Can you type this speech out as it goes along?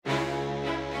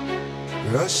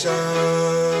Russian.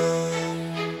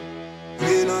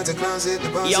 Clean out the closet, the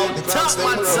closet, the clocks, them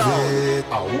love it.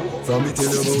 From me tell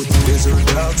you about the desert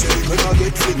dog, say they could not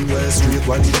get fling there. Straight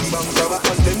one in the bank, cover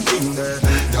and them king there.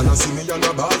 Y'all see me on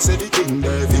the ball, say the king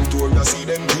there. Victoria see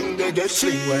them king, they get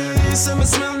fling where. Some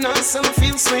smell nice, some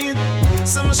feel sweet.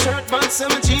 Some shirt but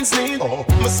some jeans neat.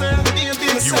 Myself, baby,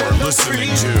 You are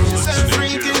listening to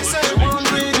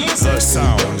the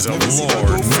sounds of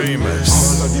Lord Famous.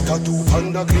 All of the tattoo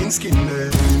and the clean skin there.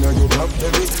 Inna your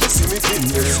blackberry, see me thin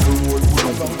there. School would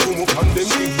have come up and them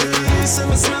king there.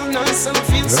 Some smell nice, some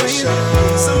feel sweet.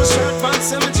 Some shirt but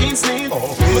some jeans neat.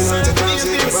 Myself,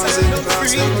 baby, myself,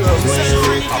 free.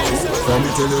 From me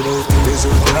tell you about the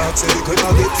desert dog, say they could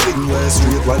not get fling there.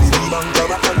 Straight while in the bank,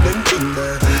 cover and them king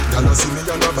there. Y'all see me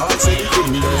on the ball, say the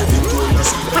king there. Victoria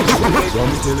see them king there. From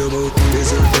me tell you about the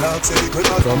desert dog, say they could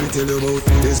not. From me tell you about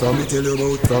this, from me tell you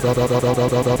about.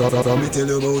 From me tell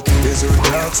you about the desert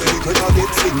dog, say they could not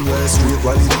get fling there. Straight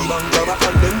while in the bank, cover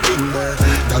and them king there.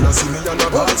 Y'all see me on the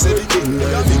ball, say the king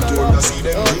there. Victoria see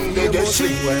them king, they get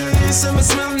fling there. Some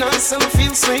smell nice, some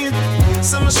feel sweet.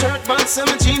 Some shirt but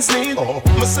some jeans neat.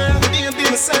 Myself, baby,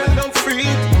 myself, I'm free.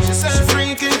 She said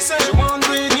freaky, said one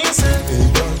way, he said. Hey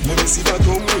girl, let me see that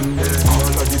tongue ring there.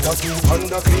 All of the tattoo and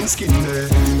the clean skin there.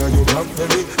 Inna your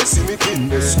blackberry, see me king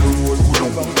there. School would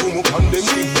have come up and them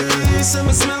king there.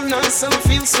 Some smell nice, some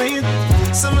feel sweet.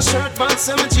 Some shirt but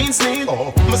some jeans neat.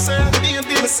 Myself,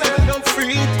 baby, myself, I'm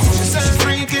free. She said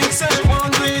freaky, said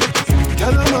one way.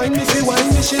 Girl, mind me, she wine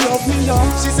me, she love me, y'all.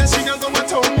 She said she don't go and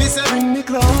tell me, said Bring me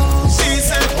close. she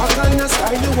said, What kind of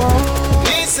style you want?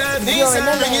 he said,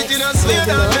 bring it in a slow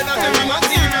down. Let her carry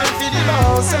material for the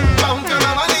house. Bound to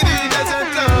my body, that's a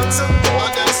clown.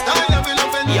 What that style I will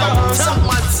open the house.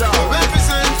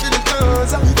 Represent to the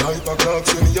cause. The type of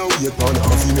clocks when me a wait on.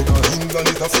 Half you make a England,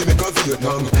 it half you make a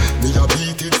Vietnam. Me a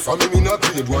beat it from him in a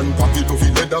grade one. Pop it off, he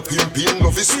leather pimpin',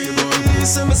 love his sweet one.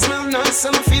 Some smell nice,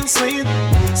 some feel sweet.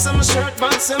 Some shirt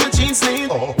but some jeans neat.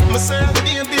 Myself,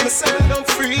 baby, myself, I'm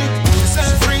free. She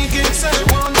said freaky, said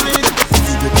one way.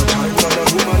 You get a child and a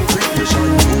woman creation.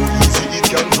 So easy it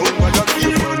can done by a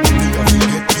cave man. Me a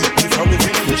forget me from me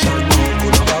creation.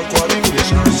 Could have all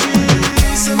coordination.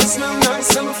 Some smell nice,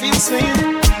 some feel sweet.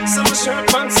 Some shirt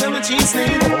but some jeans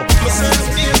neat. Myself,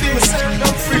 baby, myself,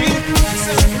 I'm free.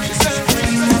 She said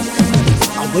freaky.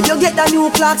 When you get the new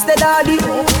clocks, the daddy.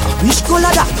 Which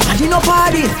color that? Daddy no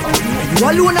party. You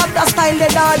alone have the style, the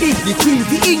daddy. The queen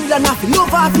for England, have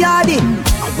love of yardy.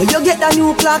 When you get the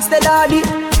new clocks, the daddy.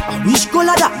 Which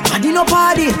color that? Daddy no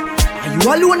party. You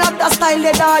alone have the style,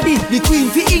 the daddy. The queen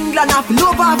for England, have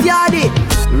love of yardy.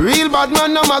 Real bad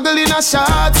man, no muggle in a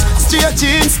shots. Straight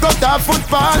jeans, cut off foot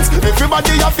pants.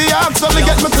 Everybody have the axe when me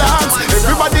get my clocks.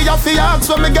 Everybody have the axe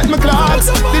when me get my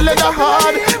clocks. The leather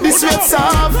hard, the sweat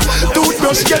soft.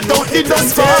 Toothbrush get out the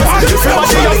dust fast.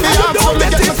 Everybody have the axe when me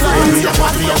get my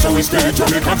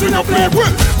clocks.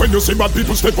 When you see bad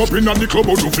people step up in the club,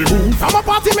 you feel move. I'm a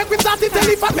party, make me start it, tell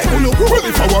if I make you Well,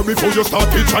 if I were before you start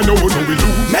it, I know we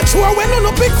lose. make sure when on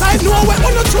the big side, know when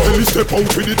on the When we truth. step out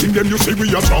with the thing, then you say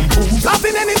we are shampoo.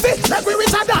 Nothing anything, like we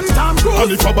richer than Tom Cruise.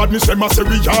 And if a badness, them a say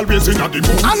we always in a the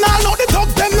mood. And all know the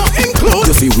thugs, them not include.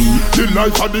 You see we. The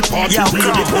life of the party, we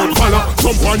the whole fella.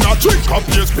 Some boy not drink up,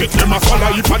 yes, spit them a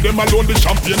follow. If a them alone, the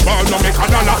champagne ball no make a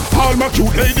dollar. All my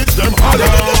cute ladies, them holler.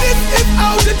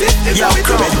 Yo,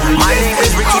 come on. My name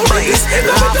is Ricky Blaze.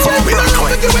 Laugh from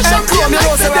Brooklyn.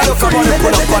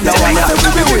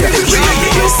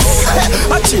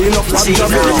 I chain up from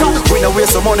Jamaica. We no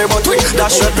waste some money, but we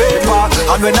dash the paper.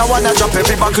 And when I wanna drop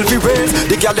every buckle we raise,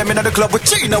 the girl them in the club with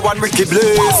Chino and Ricky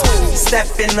Blaze. Step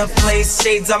in the place,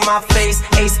 shades on my face,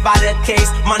 ace by the case,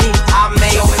 money I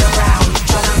made. Going around,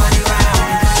 turning money round,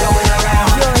 going around.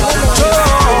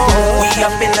 We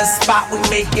up in the spot, we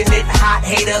making it hot.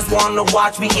 Haters wanna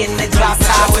watch me in the drop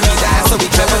top. When we dance, so we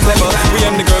clever. We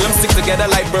and the girl them stick together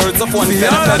like birds of one feather.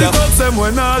 All the girls them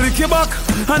when I lick you back.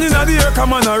 And inna the air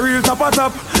come on a real top a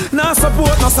top. Nah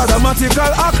support no sadomatical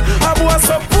act. A boy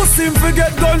so pussy him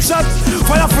forget gunshot.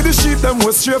 Fire for the sheep them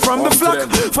was straight from the flock.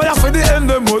 Fire for the end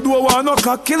them would do one no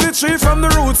cock. Kill the tree from the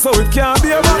root so it can't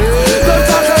be a back. Don't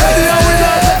talk already and we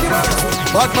not take it back.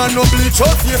 Bad man no bleach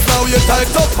out face, now you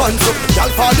tight up pants up. Y'all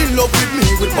fall in love with me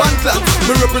with one glance.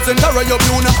 Me represent her and you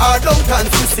no hard down dance.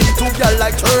 You see two y'all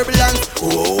like turbulence.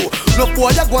 Oh, look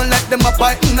boy you go like them a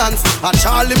fighting hands. And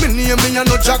Charlie me name me and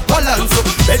no Jack Balance.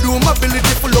 Bedroom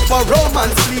ability full up a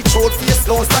romance. Bleach out face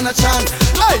don't stand a chance.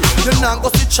 Hey, you nah go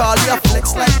see Charlie a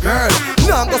flex like girl.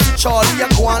 Nah go see Charlie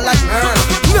a go on like Earl.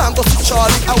 Nah go see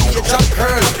Charlie a wear Jack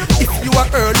Earl. If you are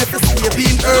Earl, if you see you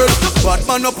being Earl. Bad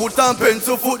man no put on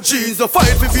pencil foot jeans.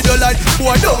 spoil for video line.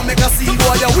 Boy, don't make a scene,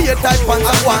 boy, you wear tight pants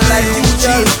and one like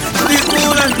Eugene. Be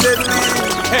cool and deadly.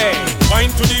 Hey,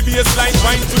 wine to the baseline,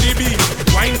 wine to the beat.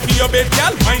 Wine for your bed,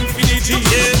 girl, wine for the G.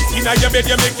 Inna your bed,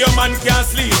 you make your man can't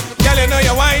sleep. Girl, you know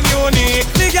your wine unique.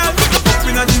 The girl pick up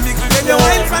inna the mix, then you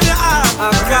wine from your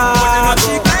arm.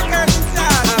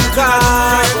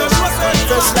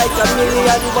 Just like $1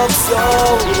 million, yo.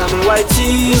 Inna me white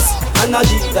tees and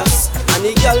Adidas. And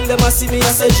the girl dem a see me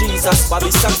and say Jesus.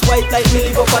 Bobby socks white like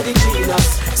me live up at the cleaners.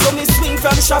 So me swing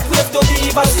from Shopwave to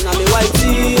Beavers. Inna me white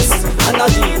tees and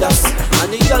Adidas.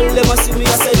 And the girl dem a see me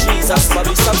and say Jesus.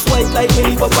 Bobby socks white like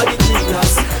me live up at the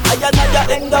cleaners. I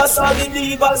another endorse all the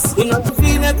divas. Inna the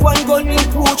V-neck one gun in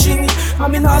coaching. I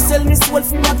mean I sell me soul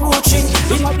for my coaching.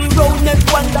 Inna the round neck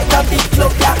one like a big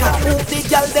club lacquer. Hope the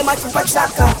girl dem a keep a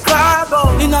chaka.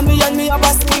 Inna me and me have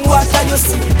a swing water you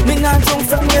see. Me not drunk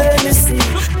from your Hennessy.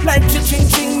 Like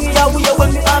ching me away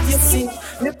when me have you see.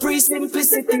 Me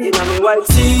pre-simplicity inna me white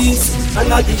tees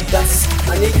and Adidas.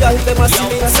 And the girl dem a see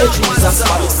me and say Jesus.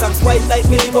 Bobby socks white like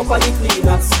me live up at the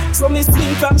cleaners. So me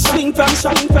swing from.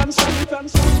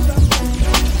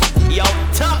 Yo,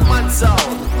 top man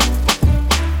sound.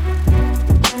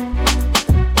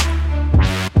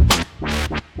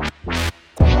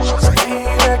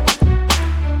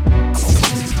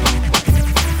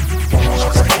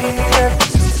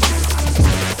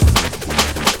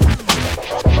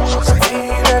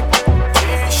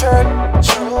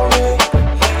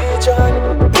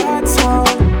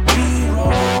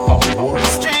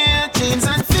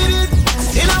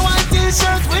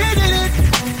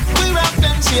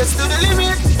 Yes, to the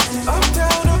limit. Up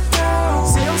down.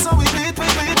 See how so we beat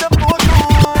the boat.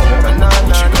 Na.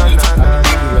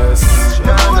 Yes.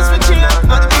 My nose for cheer,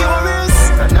 not the purest.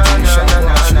 Na.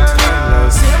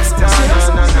 See how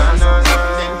so.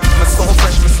 My soul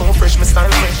fresh, my style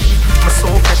fresh. My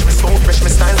soul fresh, my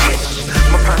style fresh.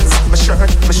 My pants, my shirt,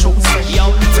 my shoes fresh. My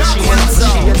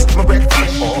shades, my breath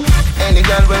fresh. Any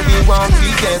girl when we want,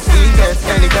 we get.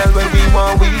 Any girl when we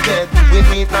want, we get. We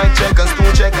meet like checkers,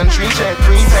 2 check and 3 check,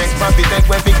 3 check. Papi take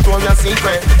when Victoria's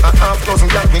Secret. A half dozen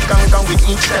girl we count with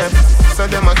each step. So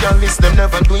them a girl list, them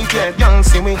never do it yet. Young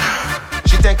see me.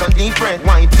 She take a deep breath.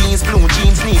 White tees, blue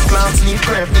jeans, neat clouds, sleep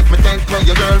crepe. If me take where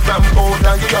your girl from out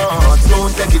of your yard,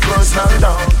 don't take it personal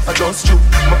down. I just shoot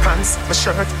my pants, my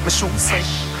shirt, my shoes fresh.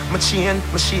 My chain,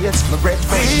 my shades, my breath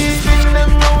fresh. We spin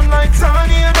them round like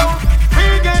tornado.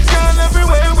 We get girl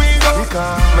everywhere we go.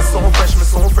 My soul fresh,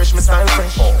 my style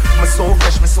fresh. My soul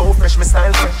fresh, my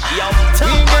style fresh.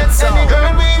 We get any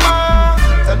girl we want.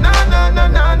 Na.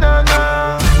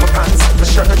 My pants, my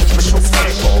shirt, my shoes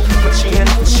fresh. My chain,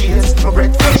 my shades, my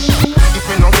breath fresh. If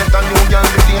we don't get a new girl,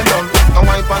 the day done. A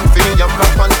white and fade, a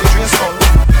black and the dress on.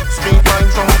 Street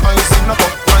wine from ice in a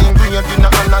cup. Wine grade in a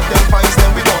hand and them pies,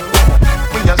 then we done.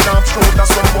 We a sharp shooter,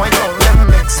 some boy done.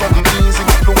 Them make something easy,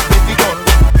 look if we done.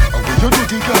 You do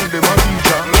the girl, them a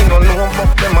teacher. Me no know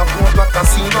but them a vote like a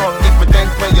seagull. If we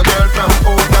take where your girl from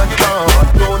out of the yard,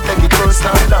 don't take it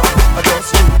personal down. I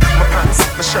just do my pants,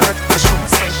 my shirt, my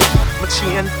shoes fresh. My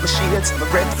chain, my shades, my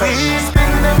breath fresh. We spin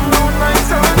them round like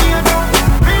tornado.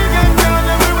 We get girl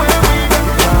everywhere we go.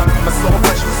 My soul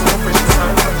fresh, my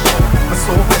style fresh. My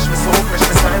soul fresh, my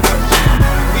style fresh.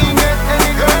 We get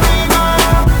any girl we go.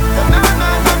 Na.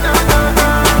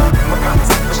 My pants,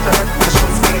 my shirt, my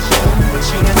shoes fresh. My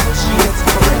chain, my shades,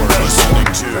 my breath fresh.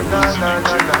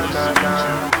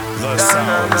 The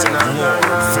sounds of world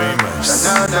famous.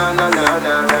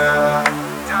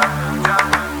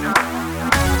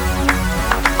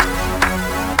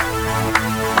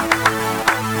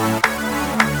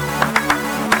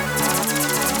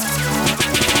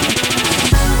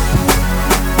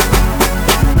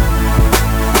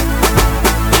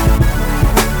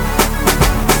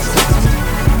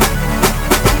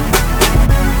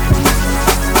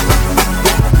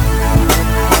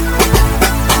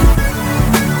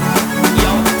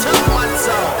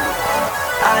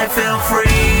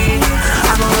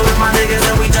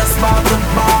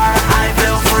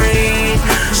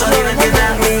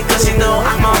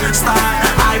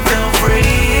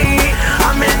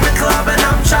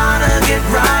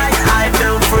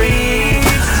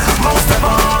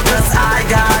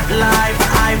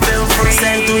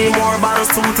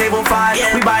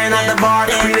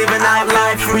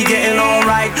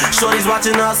 Shorty's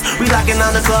watching us, we locking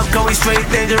down the club, cause we straight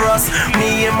dangerous.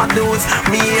 Me and my dudes,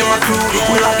 me and my crew,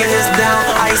 we locking this down.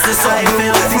 Ice is so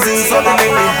blue, season so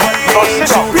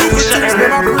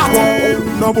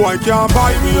no boy can't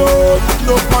buy me out.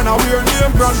 No man a wear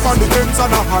name brand from the ends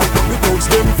and a hide from the touch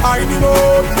them finding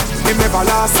out. He never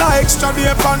last a extra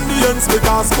day on the ends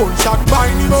because gunshot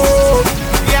binding out.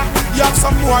 Yeah, You have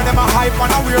some more, them a hype and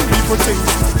a weird people things.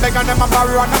 Beg and them a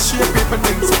borrow and a share people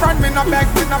things. Friend me no beg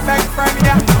friend,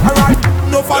 yeah. Alright,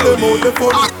 no follow them out the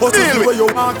phone. But if you where you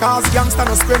want cause gangsta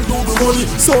no spend do the money.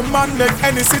 Some man make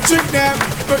any trick them.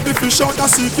 But the fish out a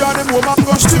seek ya, them woman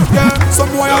go strip them.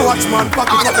 Some boy a watch man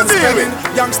pocket what them spending.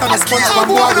 Gangsta no sponge from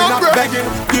boy we not begging.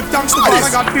 Give thanks to God I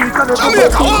got things and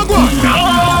Jamaica, oh go.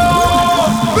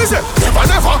 Listen,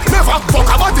 never fuck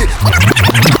about it.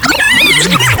 $100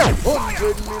 million.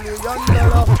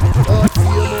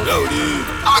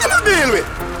 I'm gonna deal with.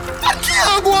 I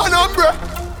can't go on, bro.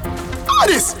 All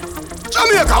this.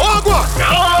 Jamaica, what go on?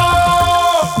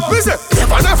 Listen,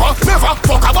 never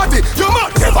fuck about it. You man,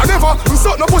 never. You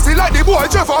suck no pussy like the boy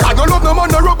Trevor. I don't love no man,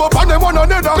 no rub up on them one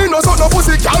another. Me no suck no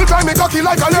pussy, can't climb me cocky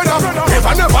like a leather.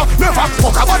 Never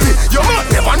fuck about it. You man,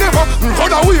 never.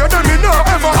 Gonna weird them me now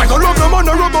ever. I don't love no man,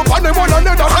 no rub up on them one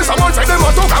another. And someone say them a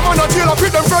talk, I'm on a tail, I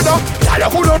fit them brother. Girl, you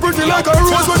pull up pretty like a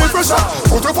rose with the pressure.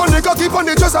 Put up on the cocky, on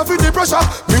the chest, I feel the pressure.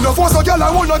 Me no force a girl,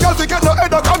 I want no girl to get no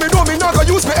header. Cause me know me not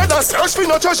gonna use me head and search for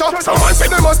no treasure. Someone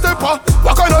say them a stepper,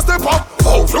 what kind of stepper?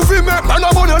 Oh, fluffy make man a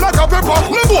bun you like a pepper.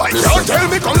 No boy, can't tell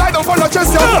me come lie down for the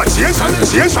chest. Change.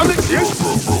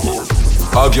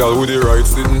 A girl with the right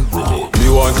sitting. Me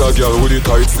want a girl with the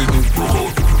tight sitting.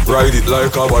 Ride it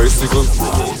like a bicycle.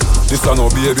 This a no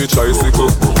baby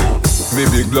tricycle. Me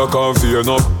big black and vein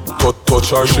up. Touch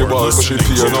her she ball so she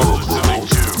pain up.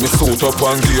 Me suit up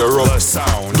and gear up.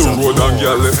 Do road and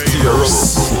girl left gear up.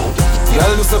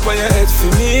 Girl do step on your head for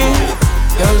me.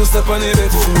 Girl do step on your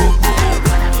bed for me.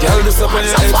 Girl do step on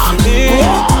your head for me.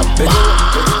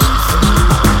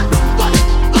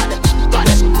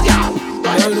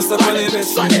 Girl do step on your bed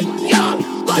for me.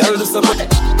 Girl do step on.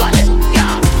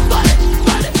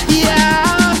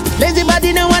 Yeah, lazy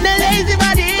body no want a lazy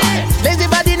body. Lazy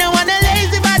body no want a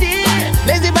lazy body.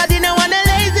 Lazy body no want a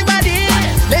lazy body.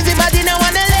 Lazy body no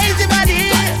want a lazy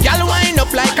body. Girl wind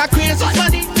up like a crazy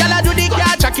body. Girl a do the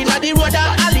car track inna the road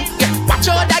and alley. Watch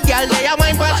out that girl they a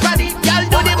wine past body. Girl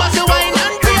do the muscle wine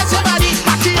and crazy body.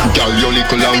 Back it. Girl you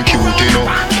little and cute you know.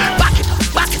 Back it.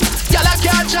 Girl I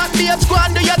can't chat babes go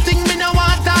and do your thing. Me no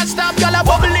want to stop. Girl a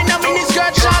bubble in a mini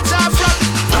skirt shorts and front.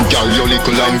 Girl you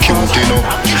little and cute you know.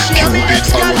 Cupid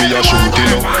arrow me a shoot you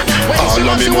know. All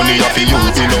of me money a fi you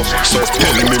know. So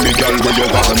tell me girl where you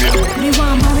want me do. Me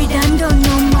want married and done,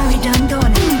 no married and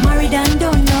done. Married and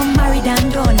done, no married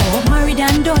and done. Married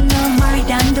and done, no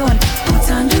married and done.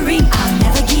 Put on the ring, I'll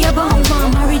never give a bone.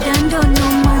 Married and done, no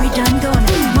married and done.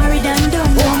 Married and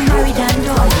done, no married and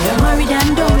done. Married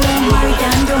and done, no married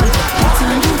and done. Put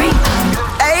on the ring,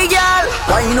 hey girl,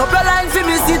 wind up your line for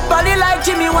me, sit pon the like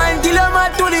Jimmy wine till I'm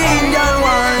mad to the Indian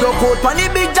wine. Look out pon the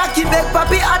big Jackie, beg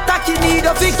papi attack, you need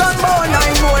a fix and bone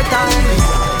 9 more times.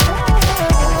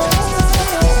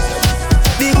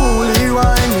 The holy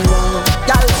wine,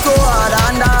 girl so hard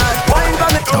and that. Wine for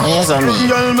me. Yes, I mean.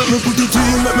 Girl, make me put it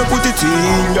in, make me put it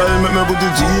in. Girl, make me put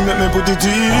it in, make me put it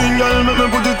in. Girl, make me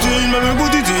put it in, make me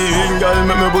put it in. Girl,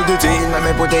 make me put it in, make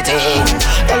me put it in.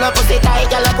 Girl, a pussy tight,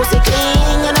 girl, a pussy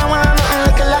clean. You know want me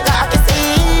uncle, I got the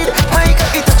seed. My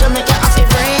cocky touch, you make you happy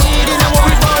breathe. You know what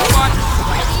we want.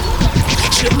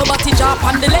 Shape my body drop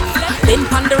on the left, then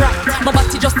on the right. My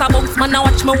body just a bounce, man, I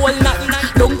watch my whole night.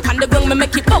 Don't on the ground, me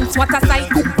make it bounce, what a sight.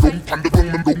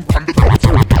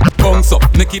 Bounce up,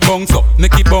 make it bounce up,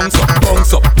 make it bounce up,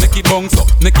 bounce up, make it bounce up,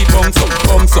 make it bounce up,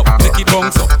 bounce up, make it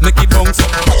bounce up, make it bounce up.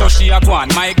 So she a go on,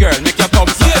 my girl, make your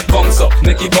thumbs up. Bounce up,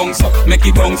 make it bounce up, make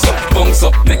it bounce up, bounce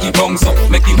up, make it bounce up,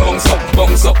 make it bounce up,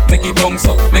 bounce up, make it bounce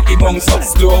up, make it bounce up.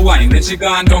 Slow wine, then she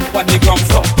gone down for the ground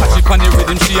up. Catch it on the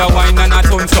rhythm, she a wine and a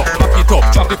tons up. Back it up,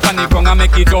 drop it on the ground and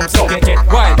make it bounce up. Get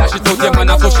wild, that she told them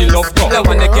man, so she love cup. That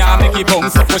when they can't make it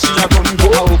bounce up, so she a run go.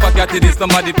 I hope I get this,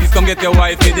 somebody please come get your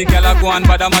wife. The girl a go on,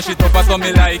 but I mash it up, so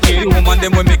me like it. The woman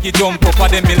them will make it jump up,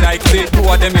 and them me like it. Two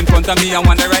of them in front of me and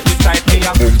one the right beside me.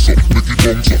 Bounce up, make it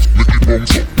bounce up, make it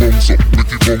bounce up, bounce up,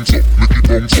 make it bounce up, make it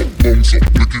bounce up, bounce up,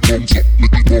 make it bounce up,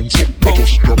 make it bounce up.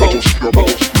 Bounce, bounce,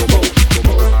 bounce, bounce.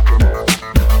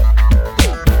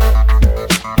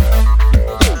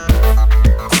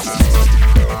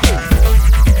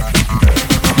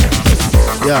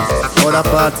 Yeah, other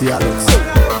party a looks.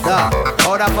 Yeah,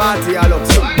 other party a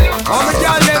looks. How many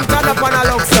girl them turn up on a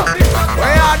looks?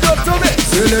 Where you do to me?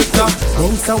 Selector,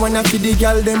 bounce when I see the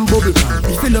girl them bubble.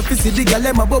 If you love to see the girl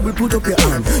them a bubble, put up your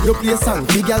hand. You play song,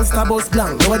 the girl star bus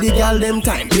blank. Now the girl them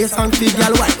time, play song, the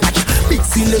girl white. Big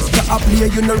selector a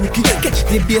play, you no rookie. Catch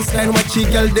the baseline, watch the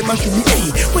girl dem a shoot me. Hey,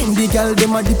 when the girl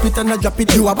dem a dip it and a drop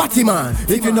it, you a batty man.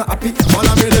 If you not happy,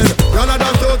 follow me then. Y'all a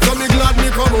dance out, so me glad me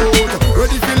come out.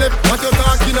 Ready Philip, what you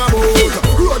talking about?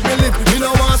 Road me lip, me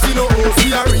no want see no host.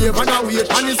 We a rave and a wait,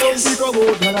 and the sound we come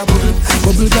out. Gala bubble,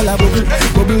 bubble gala bubble,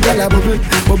 bubble gala bubble,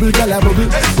 bubble gala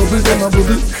bubble, bubble gala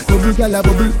bubble, bubble gala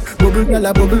bubble, bubble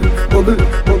gala bubble, bubble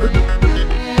bubble.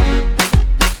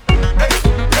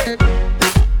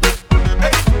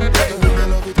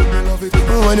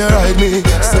 When you ride me,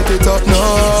 set it up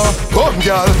now. Come,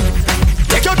 girl.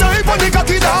 Take your time on the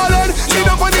cocky, darling. See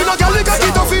the bunny, no girl, the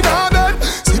cocky tough in her bed.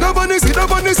 See the bunny, see the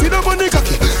bunny, see the bunny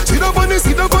cocky. See the bunny,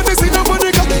 see the bunny, see the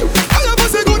bunny cocky. All of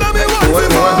us are good at me, one for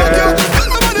more, girl.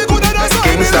 All of us good at us,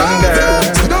 see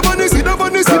the bunny, see the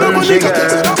bunny, see the bunny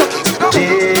cocky.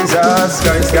 Jesus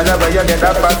Christ, girl, where you get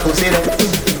that fat pussy then?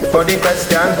 For the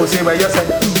question, pussy where you say?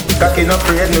 Cocky not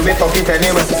afraid, me we fuck it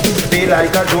anyway. Feel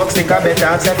like a joke, stick a bet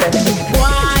and set it.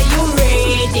 Why you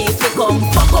ready to come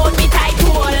fuck out me tight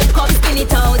hole? Come skin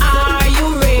it out. Are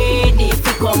you ready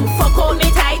to come fuck out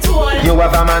me tight hole? You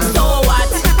have a man. So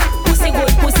what? Pussy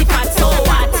good, pussy fat, so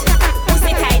what?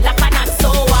 Pussy tight like a knot,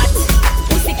 so what?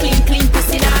 Pussy clean, clean,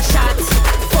 pussy not shot.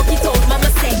 Fuck it out,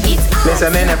 mama say it.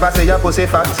 Listen, me never say your pussy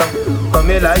fat, so come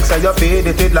me like say you feed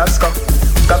it with last cup.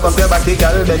 Cock up your body,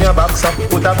 girl, then your box up.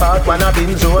 Put a part, one a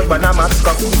binge road, one a mask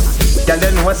up. Girl,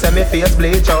 they know say me face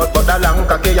bleach out, but the long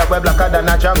cocky you wear blacker than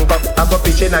a junk up. I go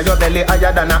pitch in your belly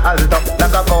higher than a alto,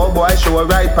 like a cowboy show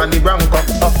right on the bronco.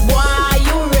 Why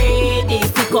you ready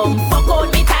to come fuck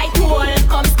out me tight hole?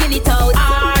 Come skin it out.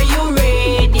 Are you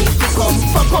ready to come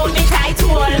fuck out me tight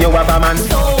hole? You have a man.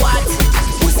 So what?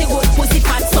 Pussy good, pussy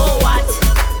fat, so what?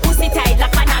 Pussy tight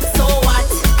like a knot, so what?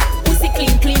 Pussy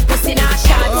clean, clean, pussy not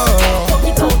shot. Fuck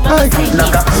it out, mama say it.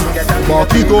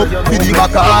 Walk it up, with the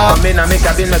back up. Come in and make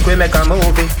a bill, make we make a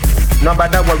movie.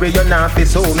 Nobody worry, you not fi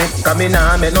sue me. Come in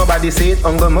and make nobody see it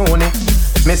on the moon.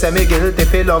 Me say me guilty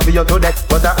fi love you to death,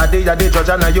 but I the judge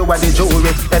and you are the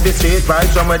jury. Every street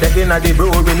vibes from where they in the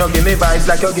brewery. No give me vibes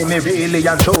like you give me really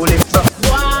and truly.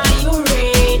 Why you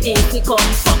ready to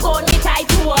come fuck out me tight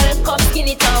hole? Come skin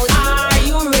it out. Are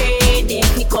you ready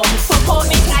to come fuck out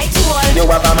me tight hole? You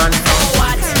have a man. So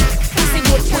what? Pussy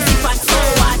good, pussy fat, so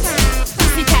what?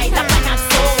 Pussy tight like a knot,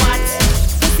 so what?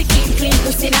 Pussy clean, clean,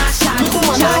 pussy not shot.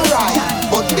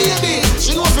 But baby,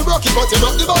 she know if you rock it, but you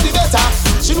rock the body better.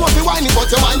 She know if you whine it,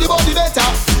 but you whine the body better.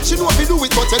 She know if you do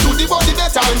it, but you do the body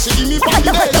better. When she give me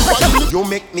body better, you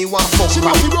make me want fuck. She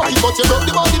know if you rock it, but you rock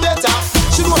the body better.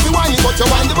 She know if you whine it, but you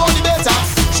whine the body better.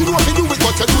 She know if you do it,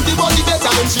 but you do the body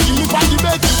better. When she give me body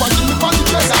better, you want give me body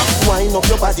better. Wind up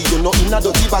your body, you know in a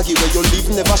dirty baggy where you live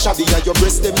never shabby and your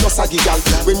breast them no saggy gal.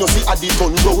 When you see a the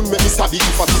turn round, make me stabby.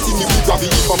 If a pussy me we grab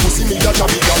it, if a pussy me a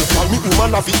jabby gal. Call me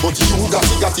woman of it, but you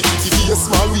got it pretty face,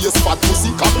 small waist, fat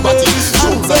pussy, cock body.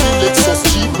 Jones and the Lexus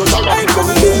cheap, no jagger.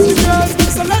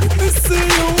 So let me see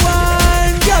you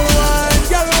wine, girl wine,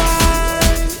 girl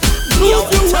wine. Move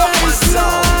your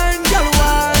waistline, girl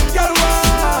wine, girl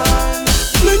wine.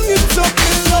 Fling it up,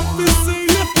 let me see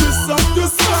you twist up your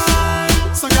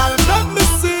spine. So girl, let me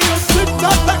see you tip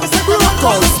top like a second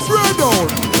spread out.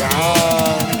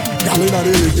 Girl inna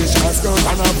the short skirt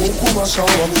and a boom kuma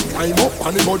shower. Climb up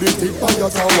on the body, tip on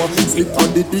your tower. Sit on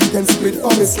the dick and split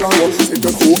on the flower. Take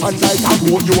your toe and like a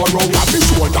boat you around. Got me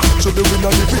shoulder, should the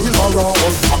winner the feel around.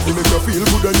 Happy make you feel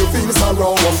good and you feel so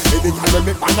raw. Any time you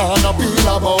make banana peel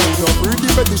about. Your pretty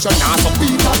petition now so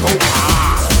feel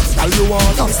about. Tell you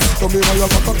want us, come here and you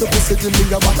back up the pussy, give me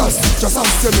your backers. Just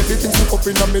ask you me the things you up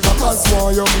in the middle class.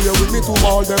 Why you here with me to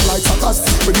all them like suckers?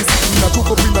 When you see me, I took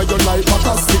up in your life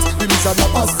backers. Six, the lizard a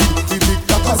pass, the big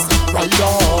backers. Rider,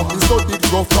 you so deep,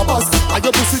 rough grabbers. And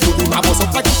your pussy, you do not bust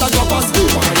up like it's a grabbers. They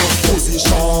want your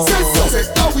position. Say,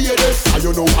 now we are there. And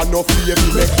you know enough baby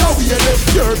make now we are there.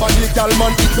 Your body, girl,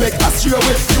 man, it make us straight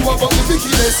away. You have got the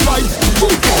bikini slide. You go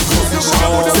position.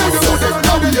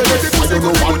 Now we are there. And you know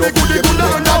enough baby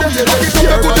make now we are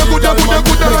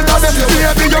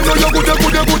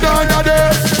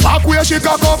there. Back where she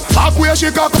cock up, back where she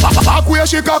cock up, back where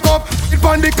she cock up. It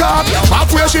on the cock,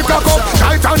 back where she cock up.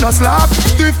 Tight on the slap,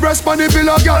 stiff breast on the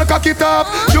pillow, girl cock it up.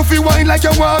 You feel wine like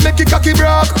you want make it cocky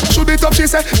block. Shoot it up, she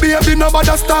say, baby no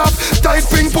bother stop. Tight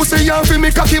pink pussy and feel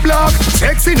me cocky block.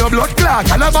 Sexy no blood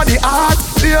clot, all over the heart.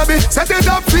 Baby, set it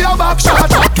up for your back shot.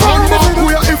 Turn back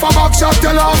where if a back shot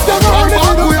tell off. Turn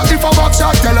back where if a back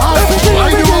shot tell off.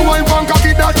 Why do you wine punk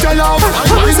cocky that tell off?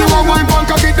 Why do you wine punk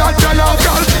cocky that tell off?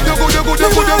 Girl, you good.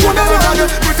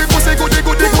 Pretty pussy good.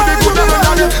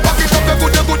 Back it up,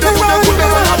 good.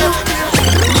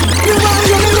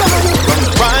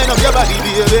 Wine up your body,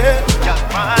 baby.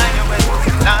 Wine your waist,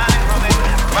 line from it.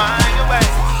 Wine your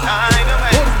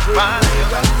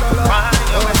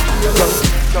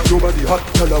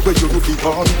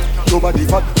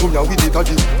come here with it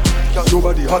again.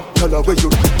 Nobody hot, tell her where you.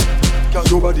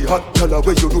 Nobody hot, tell her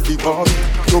where you do fi party.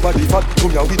 Nobody hot,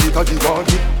 come here with it again.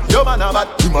 Your man a bad,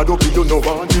 him a dopey, you no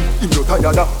want him. Him no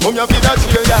tired of, come here fi that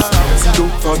chair, yeah. Sit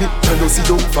down for me, tell her sit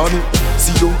down for me.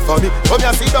 Sit down for me, come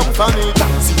here sit down for me.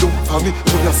 Sit down for me,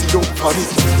 come here sit down for me.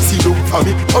 Sit down for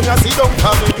me, come here sit down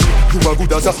for me. You a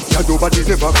good as a, yeah, nobody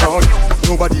never call.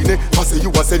 Nobody never say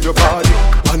you a sell your body.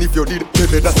 And if you did,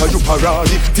 maybe that's how you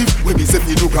parody. Tip when me say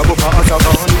fi look up as a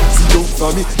man. Sit down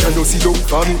for me, tell her sit down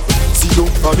for me. Sit down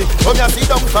for me, come here sit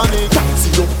down for me.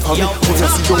 Sit down for me, come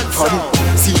here sit down for me.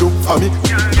 Sit down for me.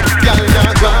 Girl,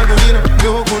 you're good, you know,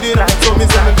 you good, you know. So me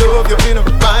say me love you, you know.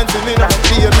 Mind for me, you know.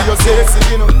 Baby, you're sexy,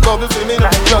 you know. Bubble for me, you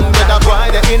know. Young better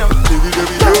boy, that you know. Baby,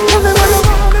 baby,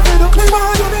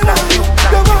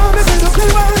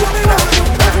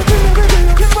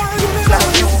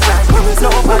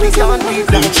 Nobody can beat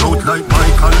them. Reach out like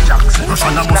Michael Jackson.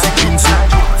 Russian a music Kinsey.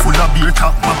 Full of beer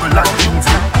top, bubble like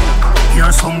Kinsey.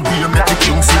 Here's some beer, make the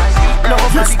king see.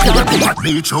 Yes,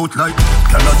 reach out like.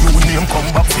 Tell her you name, come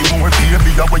back, see more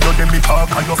baby. Where you dem me park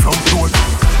on your front door.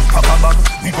 Papa bag,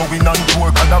 we going on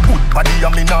tour. And a good body, I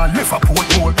mean I live a port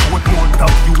more.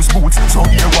 Top use boots, so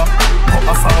here what? Got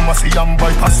a pharmacy and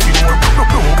bypass the door.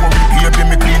 Don't worry,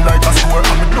 baby, me clean like a store.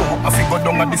 And me know, I figure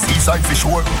down at the seaside for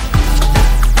sure.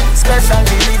 Special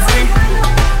delivery,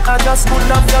 I just would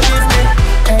love you give me.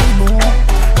 Hey boo,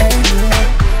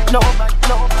 no.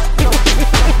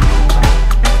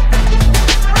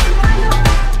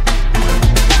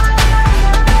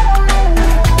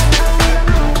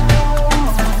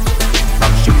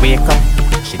 She wake up,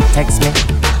 she text me,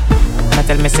 and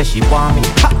tell me say she want me.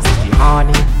 Say she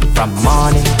horny from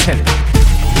morning till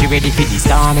she ready for the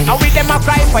storming. And with them a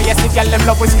cry for yes, the girl them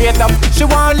love we straight up. She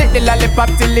want lick the lollipop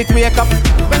till it wake up.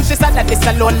 When she said that this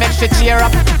alone make she cheer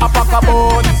up. A pack of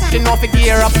bones, she know fi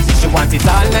gear up. She want it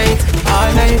all night, all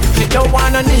night. She don't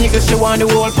want no niggas, she want the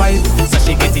whole pipe. So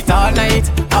she get it all night,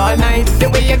 all night. The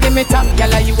way you give me top,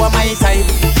 girl, you are my type.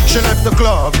 She left the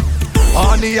club,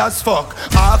 horny as fuck.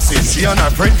 Ask if she and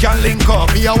her friend can link up.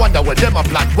 Me I wonder what them a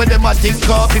plan, what them a think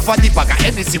up. If a dip bag of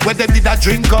Hennessy, where them did a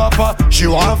drink up. She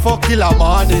want fuck till a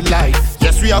morning light.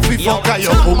 Yes, we have to fuck her,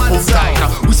 your boom boom tight.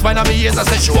 Who's fine on me ears, I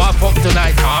say she want fuck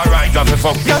tonight. Alright, got me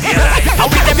fuck you. And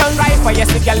with them young right for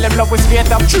yes, the girl them love we straight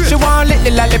up. She want lick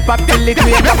the lollipop till it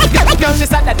wake up. Girl, she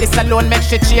said that this alone make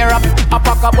she cheer up. A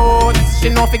pack of bones, she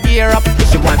know fi gear up.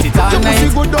 She want it all night,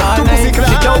 all night.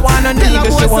 She don't want no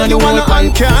niggas, she want the whole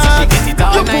pipe. So she get it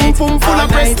all night, Your pum full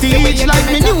of prestige, like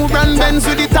me new brand Benz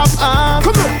with the top off.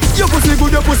 Come on, your pussy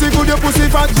good, your pussy good, your pussy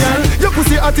fat girl. Your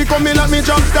pussy atty coming like me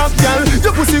drop top girl.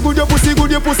 Your pussy good, your pussy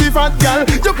good, your pussy fat girl.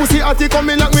 Your pussy atty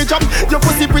coming like me drop. Your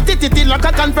pussy pretty titty like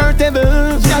a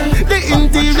convertible. Girl, the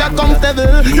interior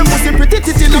comfortable. Your pussy pretty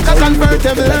titty like a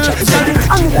convertible.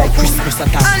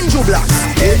 Andrew Black.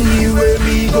 Anywhere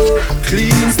me go,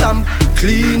 clean stamp.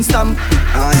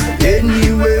 And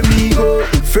anywhere me go,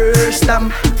 first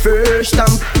stamp.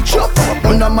 Chop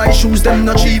under my shoes, them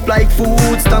not cheap like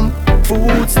food stamp.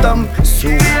 So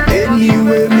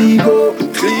anywhere me go,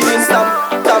 clean stamp.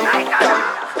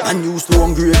 And used to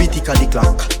hungry every tick of the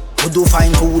clock. But do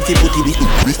find food, they put it in.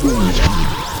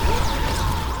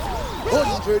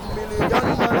 100 million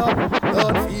man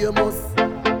up, famous.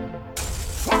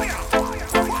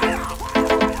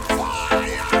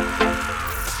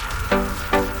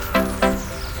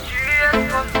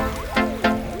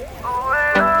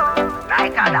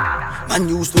 Man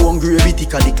used to hungry every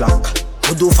tick of the clock.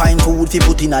 But do find food fi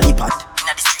put in a the pot.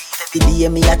 Inna the street every day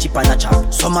me a chip and a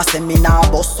chop. Some a send me now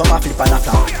bust, some a flip and a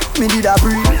flap. Me did a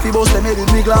breathe, fi bust them head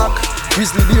with me Glock.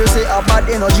 Grizzly bear say a bad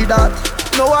energy that.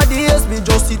 Nowadays me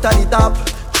just sit at the top.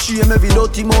 Shame every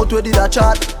dirty mouth where did a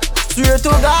chat. Swear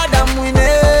to God I'm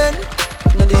winning.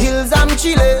 Inna the hills I'm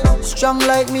chillin'. Strong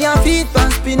like me and feet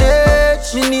pan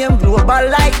spinach. Me name global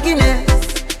like Guinness.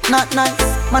 Not nice,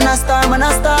 man a star, man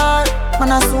a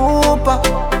super.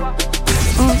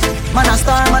 Man a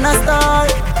star, man a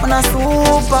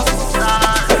super.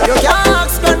 You can't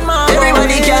ask grandma.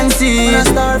 Everybody can see. Man a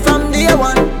star from day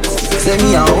one. Say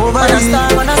me a over it,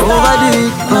 man a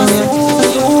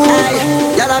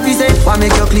Y'all be say, why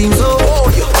make you clean so?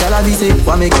 Y'all be say,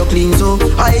 why make you clean so?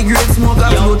 High grade smoke a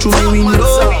flow through my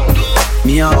window.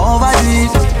 Me a over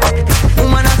it.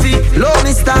 Woman I feel, love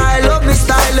me style.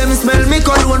 Let me smell me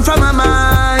cologne from my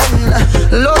mind.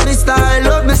 Love me style.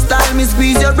 Me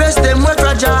squeeze your breast, them more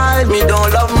fragile. Me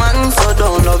don't love man, so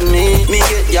don't love me. Me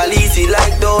get y'all easy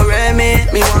like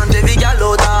Doremi. Me want every gal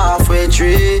out halfway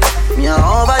tree. Me a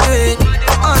overdo it.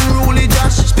 Unruly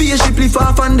Josh, spaceship lift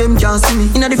off and them can't see me.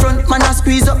 Inna the front, man a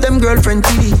squeeze squeeze up them girlfriend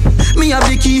TV. Me have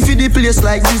the key for the place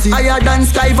like Dizzy. Higher than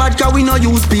Sky Vodka, we no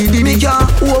use PD. Me can't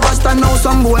overstand now,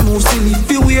 some boy move silly.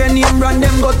 Fi wear name brand,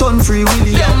 them got on free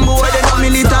willy. Them boy, they no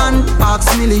militant,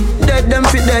 ask Millie. Dead them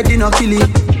fit dead, they no kill it.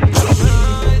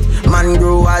 Man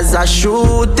grow as a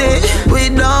shooty. We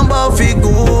down bout fi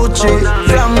Gucci.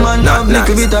 From man up,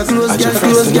 little bit of close girl,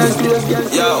 close girl.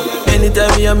 Yo,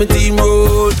 anytime me and my team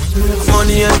roll,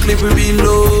 money and clip we be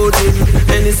loading.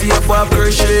 Anything up our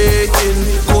purse shaking,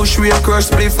 push we across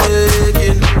spliff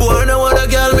flaking. Boy, no other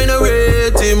girl me no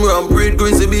rate him. Rum breed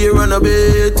greasy beer and a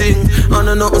baiting. And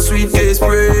a nothing sweet case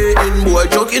spraying. Boy,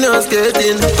 joking and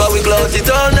skating. Cause we clout it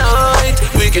all night.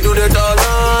 We can do that all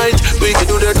night. We can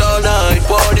do that all night.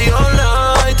 Party all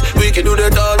night. We can do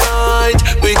that all night.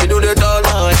 We can do that all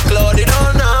night. Cloud it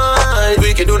all night.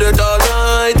 We can do that all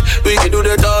night. We can do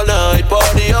that all night.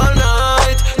 Party all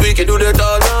night. We can do that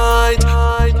all night.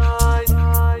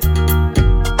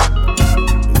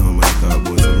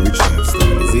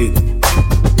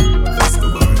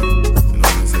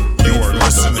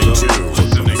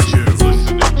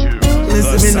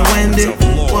 Listen to Wendy.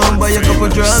 One buy a couple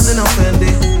drugs and offend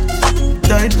it.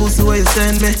 Tight pussy where you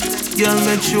send me. Girl,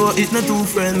 make sure it's not too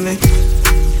friendly.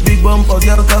 Big bumper,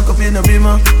 girl, cock up in a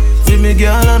beamer. See me,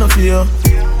 girl, I no fear.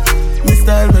 Me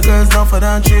style, the girls not for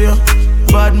that trio.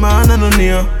 Bad man, I no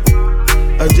near.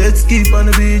 A jet ski on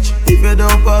the beach. If you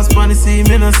don't pass, money see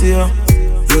me, no see ya.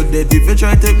 You dead if you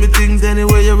try take me things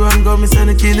anywhere you run, go me send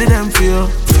a killing them feel.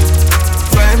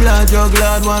 Crime lad, jug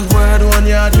lad, one word, 1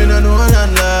 yard, me no know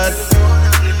none lad.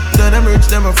 Tell them rich,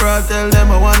 them a fraud, tell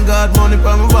them I want God money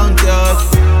from my bank yard.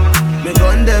 Me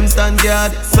gun them stand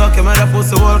guard, suck him at a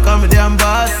pussy wall, come me damn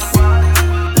bad.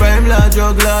 Crime lad,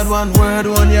 jug lad, one word,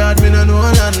 1 yard, me no know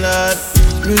none lad.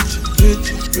 Rich,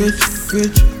 rich, rich,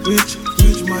 rich, rich,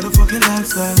 rich, motherfucking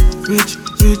lifestyle. Rich,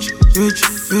 rich, rich,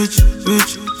 rich,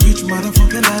 rich, rich,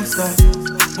 motherfucking lifestyle.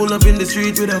 Pull up in the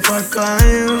street with a fat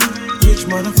kind. Rich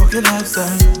motherfucking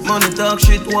lifestyle. Money talk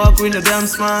shit, walk with a damn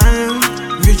smile.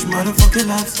 Rich motherfucking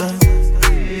lifestyle.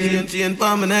 Chain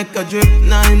pa my neck a drip.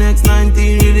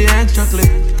 9x19 with the extra clip.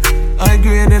 I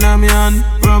grade in a me hand.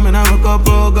 Rum in a cup,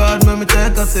 oh God, let me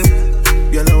take a sip.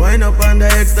 Girl a wind up on the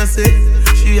ecstasy.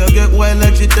 She a get wild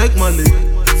like she take my lip.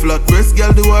 Flat breast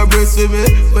girl do her breast with me.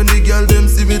 When the girl them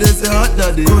see me they say hot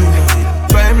daddy.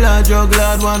 Prime lad, jug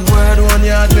lad, one word, 1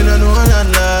 yard, me no know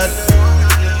none lad.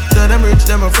 Tell them rich,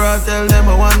 them a fraud, tell them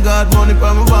I want God money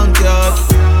from my bank yard.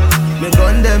 Me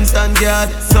gun them stand guard,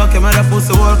 suck him at a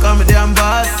pussy wall, call me damn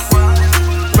bad.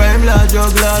 Prime lad,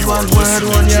 jug lad, one word,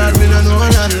 1 yard, me no know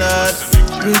none lad.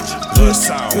 Rich,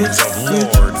 rich, rich, rich,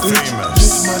 rich,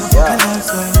 rich, motherfucking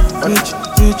lifestyle. Rich,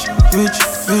 rich, rich,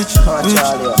 rich, rich,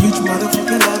 rich,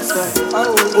 motherfucking lifestyle.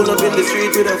 Pull up in the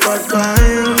street with a fat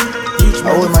kind.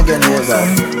 I hold my gun here,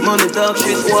 guys. Money talk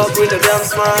shit, walk with a damn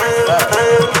smile.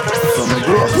 So me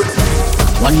grow.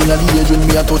 One in a the age when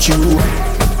me a touching road.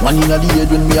 One in a the age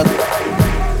when me a.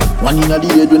 One in a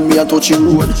the age when me a touching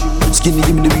road. Skinny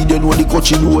give me the video, know the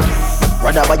coaching road.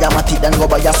 Rather buy a matic than go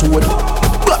buy a sword.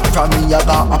 Black from me I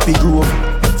got happy grove.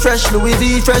 Fresh Louis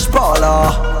V, fresh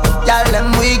Paula. Y'all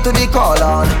them weak to the call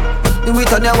on. Do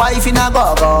it on your wife in a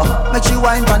go-go. Make you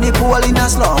wine pan the pool in a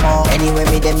slow-mo. Anyway,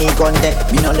 me dem me gun de,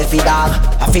 me no left it dog.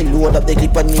 I feel load up the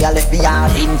clip when me a left me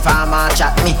yard. Informer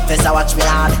chat me, first I watch me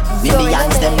hard.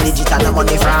 Millions them legit and the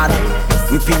money fraud.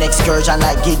 Whipping excursion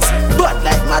like gigs, blood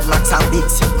like Mad Max and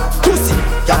Biggs. Pussy,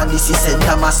 y'all this is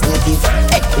center mass native.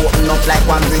 Head open up like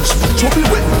one bridge. Chubby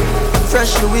wet.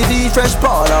 Fresh Louis V, fresh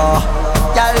Paula.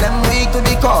 Y'all them weak to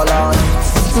the call on.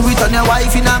 Do it on your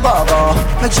wife in a go-go.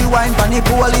 Make you wine pan the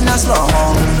pool in a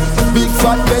slow-mo. Big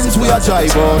fat Benz we a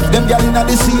drive out. Them gal inna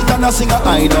the seat and a sing a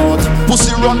high note.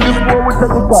 Pussy run before we take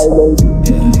the pilot.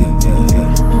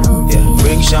 Yeah.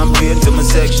 Bring champagne to my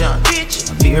section.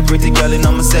 Be a pretty girl in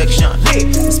my section.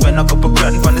 Spend a couple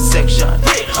grand on the section.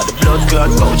 At the blood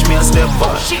clot coach me a step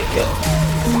back. Yeah.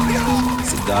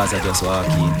 Cigars I just walk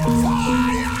in.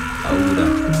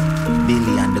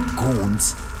 Billy and the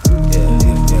goons.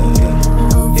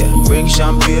 Bring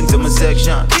champagne to my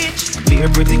section. Be a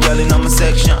pretty girl in my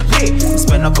section.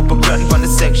 Spend a couple grand on the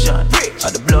section.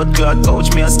 At the blood clot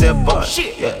coach me a step back.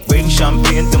 Yeah. Bring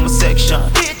champagne to my section.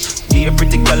 Be a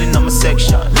pretty girl in my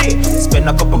section. Spend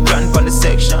a couple grand on the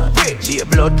section. Be a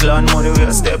blood clot money we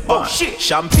a step on.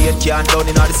 Champagne can't down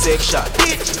in the section.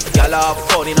 Girl have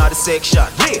fun in the section.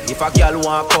 If a girl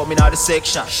want come in the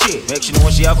section, make sure know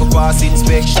she have a pass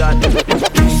inspection.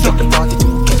 Get the party to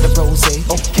get the rose.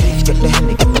 Okay, get the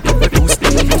Henny, get the boost.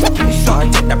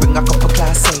 Bartender bring a couple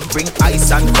class A. Bring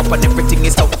ice and cup and everything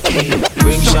is okay.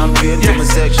 Bring champagne to my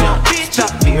section.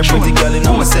 Be a pretty girl in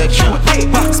my section.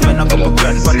 Spend a couple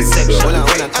grand for the section.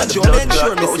 And the blood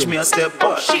clot coach me a step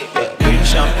back. Bring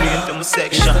champagne to my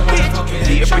section.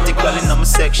 Be a pretty girl in my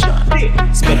section.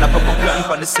 Spend a couple grand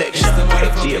for the section.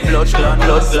 Be a blood clot.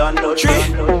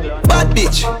 Bad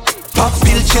bitch. Pop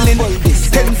pill chillin',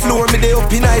 10th floor, me dey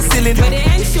up in high ceiling.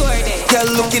 Girl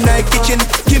look in high kitchen,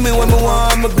 give me what me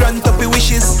want, me grant up your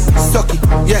wishes. Suck it,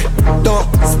 yeah, don't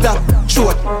stop.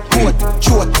 Short,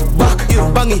 back,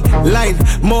 bang it, line,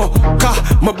 more, car,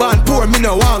 my band poor, me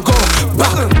no want go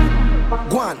back.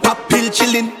 Go on, pop pill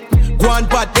chillin'. Go on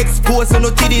bad, expose on no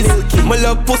titties. My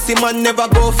love pussy man never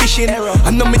go fishing.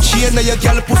 I know me chain now your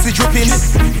girl pussy dripping.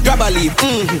 Grab a leaf,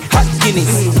 hot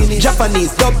Guinness.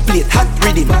 Japanese, dub plate, hot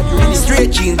rhythm. Straight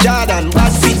jeans, Jordan,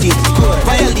 bad fitting.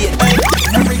 Violate,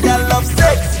 every girl love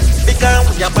sex.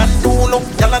 Because we are bad do look.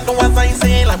 Y'all do as I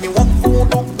say, like me walk food.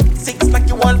 6 like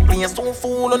you want play so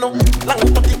fool no. Long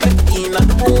to the clip in the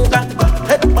ruga.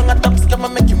 Head bang a top scam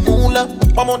make you moolah.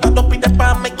 One more that up in the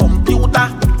palm make computer.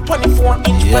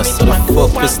 24-inch. Yes, so the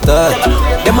fuck we start.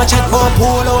 Them a chat about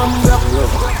polo and rock.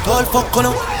 All fuck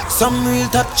on some real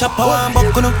top chopper and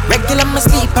buck on regular me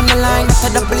sleep on the line, that's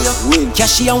a W.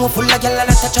 Cashy and we full of gyal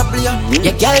and that's a trouble.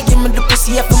 Yeah, gyal give me the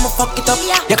pussy if I'ma fuck it up.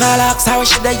 You call her sorry,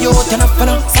 she the youth and up for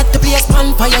now. Set the place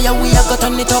on fire, yeah, we a go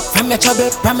turn it up. From your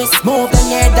trouble, promise, move the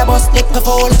near the bus, take a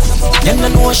fall. Them no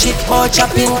know shit about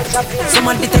chopping.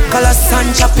 Somebody take colors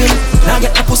and chopping. Now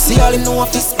get the pussy all in no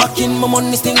office fucking. My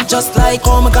money sting just like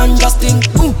oh my gun just sting.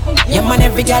 Yeah man,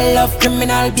 every gyal love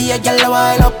criminal. Be a gyal a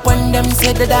while up when them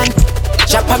say the done.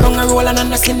 Chop a gun a roll and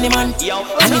I'm a cinnamon.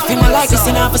 And if you not like this,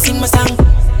 you never sing my song.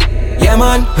 Yeah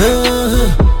man,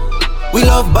 we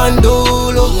love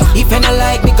bandolo. If you not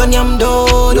like me, gun yam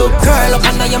dodo. Curl up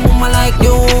under your mama like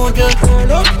noodle.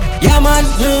 Yeah man,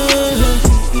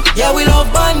 yeah we love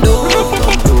bandolo.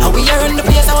 And we are in the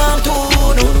place I want to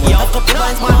do. A couple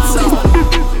lines, man.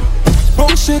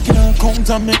 Bone shaking and count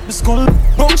and make the skull.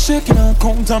 Bone shaking and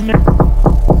count and make.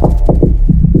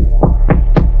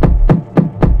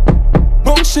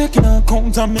 Bone shaking and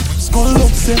count and make the skull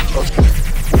upset.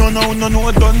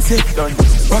 No, done set.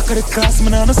 Back of the class,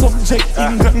 man, on the subject.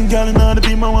 England girl in order to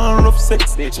be my one rough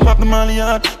sex. She pop the molly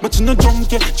hard, but you no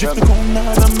drunk yet. Drift the cone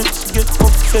hard and make she get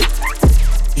upset.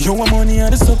 Yo, I'm money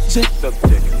on the subject.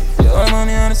 Your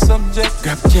money on the subject.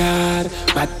 Grab card,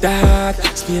 bad dad,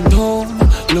 spin down,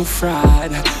 low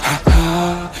fried. Ha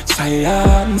ha,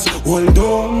 science, hold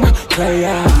on,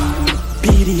 client.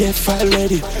 PDF file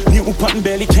ready, new pan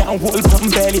belly, can't hold pan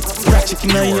belly. Ratchet in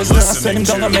my ears, now send him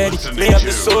down a medi. Lay up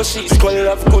the soul sheets, skull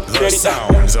up, good ready.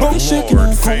 Bone shaking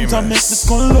and count and make the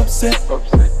skull upset.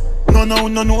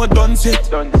 No, done set.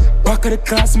 Back of the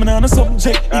class, man, on the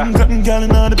subject. England girl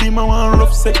in order to be my one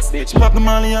rough sex. She pop the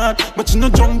molly hard, but you no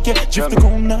drunk yet. Drift the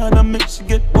cone hard and make she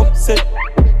get upset.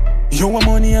 Yo, I'm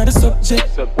money on the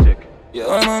subject. Yo,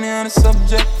 I'm money on the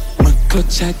subject. My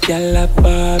clutch a gal a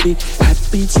Barbie. Hot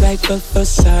beats like a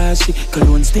Versace.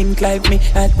 Cologne stink like me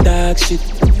at dog shit.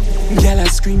 Gal a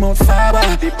scream out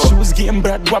father. She was getting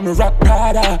bread while me rock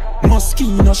Prada.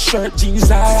 Moschino shirt, jeans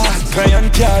Zara.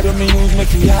 Client card when me use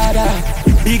make it harder.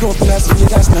 Big up Las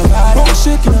Vegas, Nevada. Bone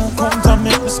shaking and count and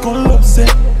make the skull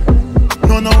upset.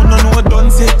 No,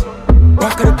 done set.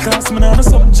 Back of the class, man, on the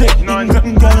subject.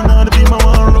 England girl in order to be my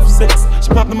one rough sex. She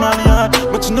pop the molly hard,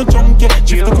 but you no drunk yet.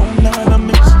 Drift the cone hard and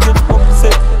make she get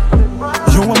upset.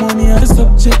 Yo, I'm money on the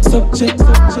subject.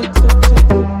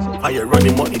 I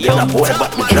running money, then a boy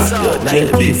back me drop.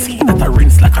 Now they see that I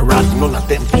rinse like a rat. None of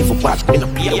them people back in a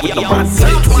play with the man.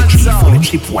 23 full of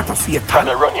cheap water, see a ton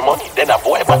of running money, then a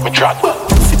boy back me drop.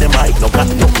 See them I no got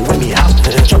nothing when me have.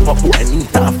 Chop up boy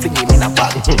neat and fling him in a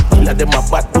bag. Killer them a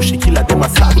bad bushy, killer them a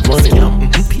sad money.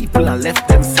 People and left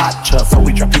them sad chub. So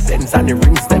we drop the Benz and the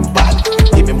rings them bad.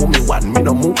 Give me mommy one, me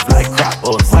no move like crap.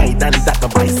 My than that no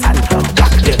buy sand and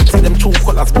black. See them two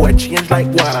colors boy change like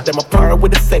water. Them a power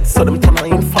with the sex, so them turn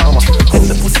on informer. Them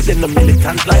the pussy, them the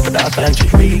militant like a daughter. And she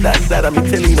real like that, I'm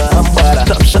telling her I'm bad.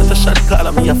 Top shot, the shot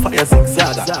caller me a fire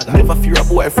zigzag. Never fear a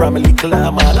boy from a little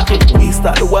armada. We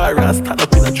start the war and start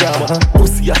up in a drama.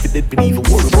 Pussy I dead believe a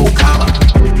worry about karma.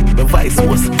 The vice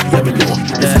was, yeah me know.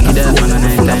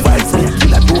 The vice me a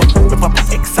killer door. My papa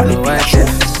excellent in a show.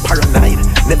 Paranoid,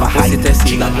 never hide,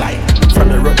 chill and lie. From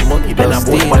the running money, then I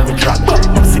boy want to drop.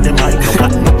 See them I no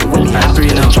got nothing when he have to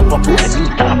chop up boy.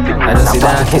 I don't see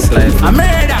that kiss life. I'm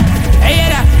murder, hey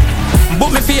that.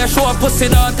 Book me for your show, pussy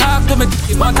don't talk to me.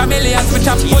 About a million, me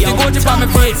chop put the Gucci for me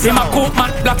free. See my coat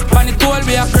man black, pan the toll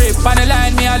we a creep. Pan the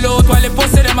line me a load while the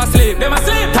pussy them asleep.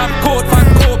 Top coat, fat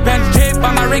coat, pen tape,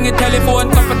 and I ring a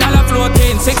telephone, couple dollar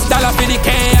floating. $6 for the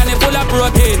K and it full of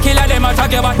protein. Killer them a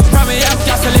talk about from me have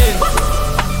gasoline.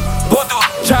 Go to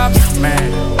chop,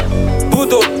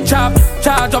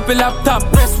 charge up your laptop,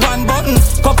 press one button,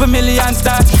 couple millions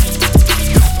that.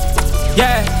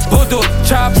 Yeah, voodoo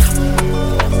chop,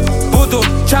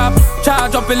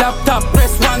 charge up your laptop,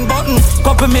 press one button,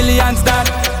 couple millions that.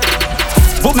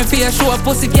 Put me face show,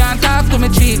 pussy can't talk to me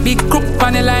cheat. Big crook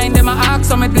on the line, them a ask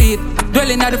so me bleed.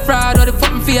 Dwelling at the fraud or the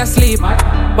fucking fear sleep.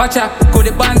 Watch out, could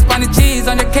the buns pan the cheese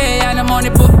on the K and the money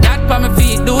put that pa me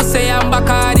feet. Do say I'm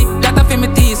Bacardi, that a fi me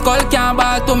teeth. Skull can't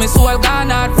ball to me soul gone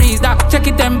hard freeze. That check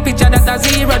it temperature that a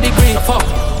 0 degree. Fuck.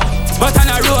 But on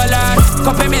a roller,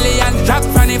 couple million drop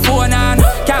from the phone on.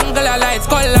 Kangle lights,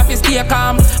 skull off his stay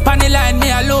calm. Pan the line, me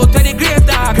a loot to the great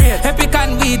dog. Epic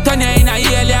and weed turn you in a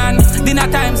alien. Dinner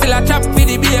time still a chop for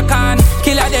the bacon.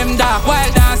 Killer them dark,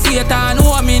 wild and Satan.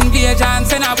 Home invasion,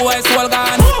 send a boy soul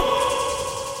gone.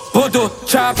 Voodoo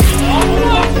chop,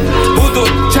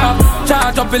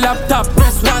 charge up your laptop,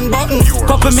 press one button,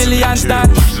 couple millions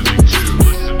that.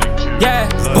 Yeah,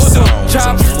 voodoo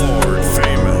chop,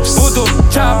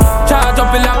 charge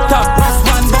up your laptop, press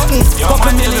one button,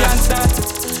 couple millions that.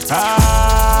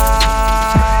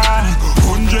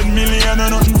 100 million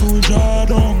and nothing to draw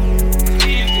down.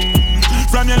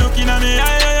 From you looking at me,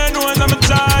 I know I'm a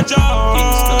charge up.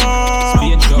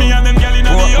 Me and them girl in the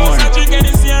house, I drink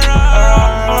any Sierra.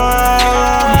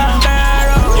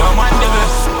 Yo, man, the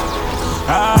best.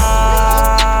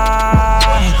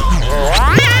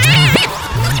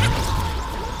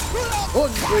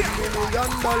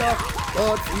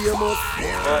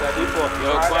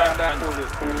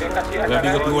 Yo,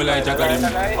 big up the whole light, Jack them.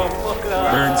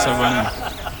 Burn Savannah,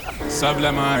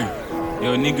 Sablamar,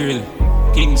 yo, Negril,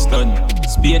 Kingston,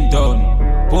 Spain Town,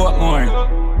 Portmore.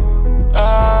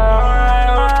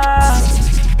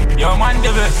 Yo, man,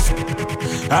 the best.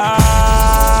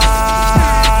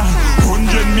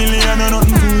 100 million and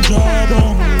nothing to draw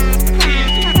down.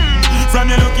 From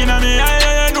you looking at me,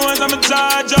 I know I'm a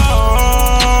charge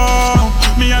up.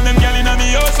 Me and them girl in the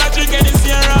house, I drink any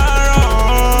Sierra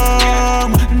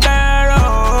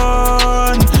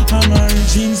rum. I'm wearing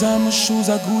jeans and my shoes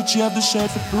are Gucci, have the shirt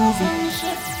to prove it.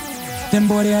 Them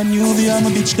boy they are newbie, I'm a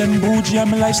bitch, them bougie,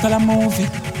 I'm a lifestyle, a movie.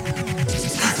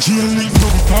 Jail link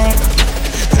double park,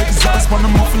 exhaust on the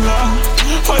muffler.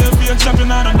 Fire be a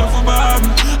champion and a duffel bag.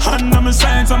 And I'm a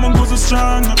science, I'm a go so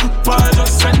strong. Paul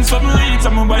just send some leads,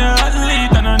 I'm a buy a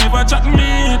athlete and I never chat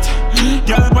meat.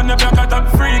 Girl on the block a top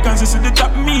freak and she see the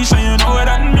top me, so you know what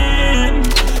that mean.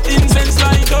 Incense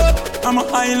light up, I'm a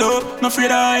high low, no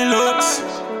afraid of high looks.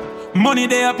 Money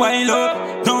they a pile up,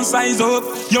 don't size up,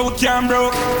 yo can't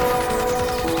broke.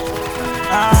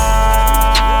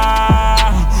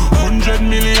 100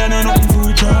 million and nothing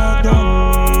to draw down.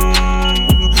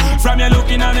 From you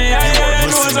looking at me, I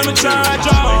know I'm a charge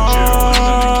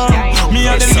up. Me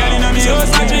and them girl in me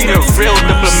house, I drink a real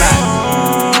diplomat.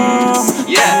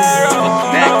 Yeah,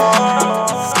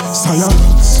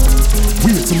 science,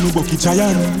 wait till me bucky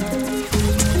giant.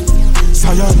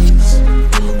 Science,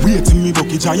 wait till me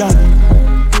bucky giant.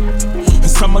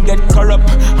 Some get corrupt,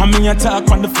 and me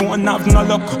attack on the phone, have no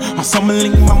luck. And some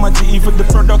link Mama G for the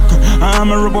product.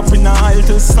 I'm a rub up in the aisle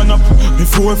till sun up.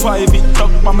 Before 5 it up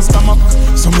on my stomach.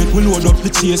 So make we load up the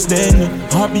chase then.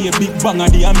 I'll be a big banger,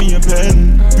 they are me a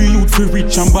pen. Be youth for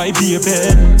rich and buy be a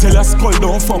bed. Tell a skull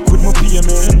don't fuck with my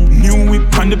payment. New whip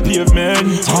on the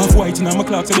pavement. Half white in my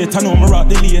clock so they know me rock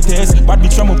the latest. Bad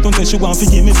bitch from uptown say she want to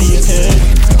give me the head.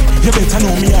 You better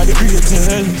know me are the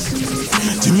greatest.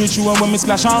 To make sure when me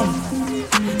splash on.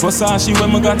 Versace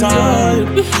when me got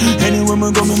on. Anywhere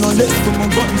me go, me no left for my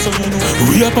gun, so you know.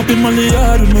 We are popping Molly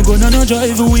hard with me gun and a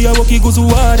drive. We are walking go so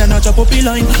hard and a chop up the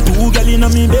line. 2 gal inna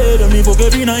me bed and me fuck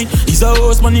every night. It's a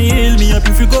house man, he hail me up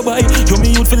if you go by. Yo me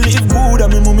youth fi live good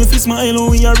and me mommy fi smile.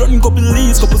 We are running couple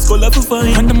leaves, couple skull have to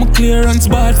find. And I'm a clearance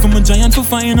bad for my giant to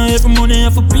find. I every money I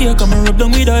have to pay, come and rub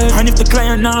down with her. And if the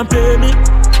client not pay me,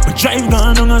 I drive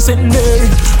down on a secondary.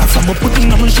 I from a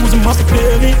putting on my shoes and my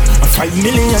pay me. A 5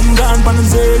 million gone pan a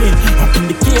zillion. Up in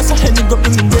the case I had to go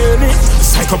in the daily.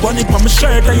 Psychobonic on my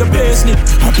shirt and your base knit.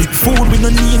 A big food with no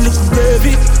need little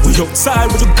gravy. We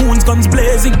outside with the goons guns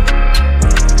blazing.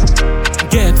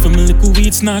 Get from a little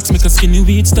weed snacks, make a skinny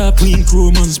weed stop. Clean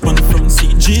crew man spun the front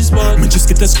seat G-spot. Me just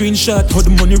get a screenshot, how the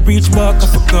money reach back. I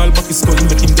for call back his skull,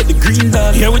 make him get the green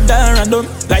dot. Here we die random,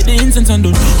 like the incense and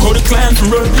done. How the client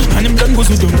from run, and him done goes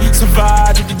with done.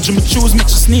 Survive, the gym choose, make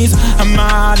you sneeze. I'm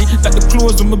money, like the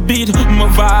clothes on my beat.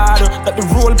 My vada, like the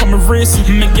roll on my wrist.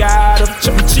 Me got up,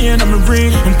 check my chain on my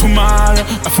ring. And tomorrow,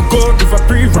 I forgot if I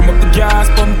breathe. Ram up the gas,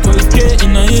 pump, cause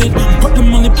getting a hit. Put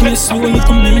them on the place, so you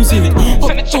can music.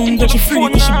 Up tongue, got you free.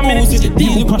 She pose it,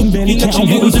 deal with it, you let you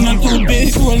use and I do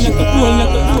big, roll like a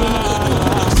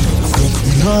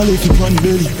Now lift it on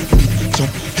belly, jump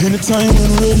anytime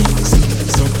when ready.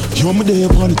 So Yo, me there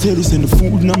upon the telly, send the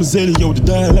food and I'm a zelly. Yo, the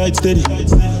dial light steady.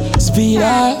 Speed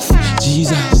off,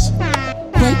 Jesus.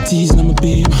 White tees and I'm a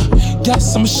babe.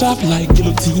 Gas, I'm a shop like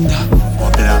guillotine.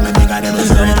 Popular, me nigga, them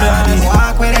is very hardy.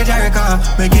 Walk with the Jericho,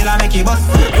 me kill and make it bust.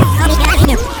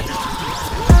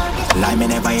 Like me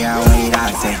never hear what it all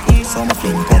say. So me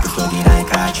fling up study like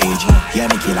cartridge. Yeah,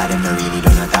 me killer them no really do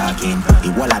no talking.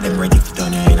 The whole of them ready to turn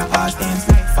you in a past tense.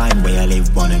 Find where you live,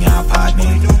 burn in your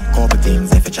apartment. Couple things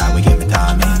if you try we get me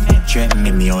torment.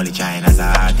 Threaten me only trying as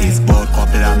a artist. Both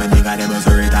couple of me nigga them is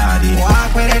retarded.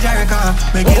 Walk with the Jericho,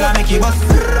 me kill and make it bust.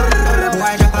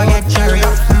 Boy drop and get cherry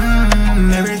up.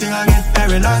 Everything I get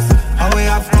perilous. How we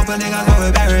have couple niggas how we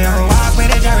bury her. Walk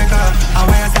with the Jericho, and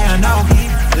where you say I know.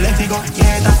 Let it go,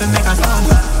 yeah, that's to make a sound.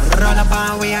 Run up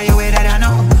and we are you with that I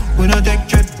know. We don't take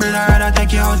trip, brother, rather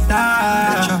take you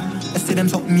outside. I see them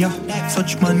something, yeah.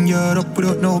 Such man, you're up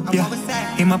without no fear.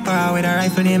 Him a power with a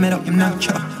rifle, name it up, him not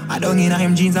sure. I don't in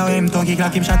him jeans, how him talkie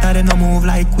clock, him shatter, then no move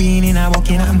like queen in a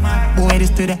Buckingham. Boy, this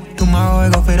today, tomorrow I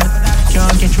go for that.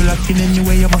 Can't get you locked in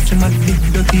anyway, you bustin' my big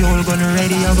dirty hole gun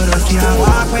ready, I go to see her.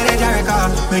 Walk with the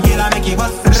Jericho, make it like make it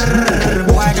bust.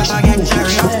 Boy, just a get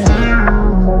cherry up.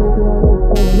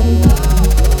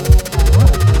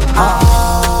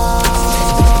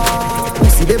 You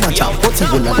see them a chop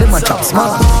potable and them a chop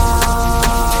smart.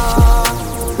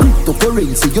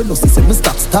 Cryptocurrency, you know see me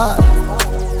stop start.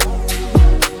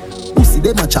 You see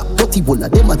them a chop potable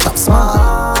and them a chop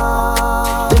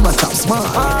smart. Them a chop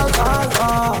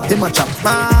smart. Them a chop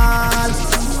smart.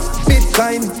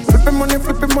 Bitcoin, flipping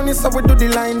money, so we do the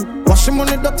line. Washing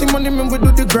money, dirty money, man, we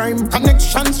do the grime.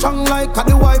 Connection strong like a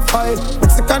the Wi-Fi.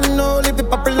 Mexican, no, live the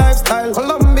proper lifestyle.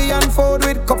 Colombian food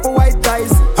with couple white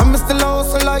guys. I'm still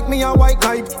hustle like me a white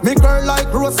knight. Me girl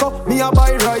like Rosa, me a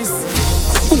buy rice.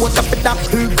 Sport up with that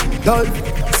pig, life.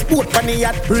 Sport on the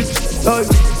yacht bridge, life.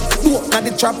 Sport on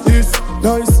the trap is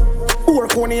nice. Poor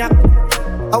cognac.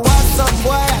 I want some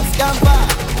boy, scamper.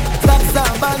 Stop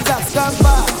some bands,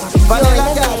 scamper. Vanilla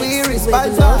girl, we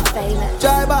responsible.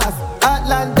 Try boss,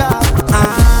 Atlanta.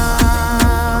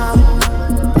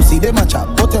 You see them a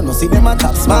chop, but you no see them a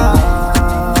chop smart.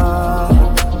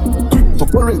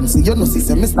 Cryptocurrency, you no see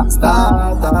them stop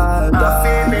star.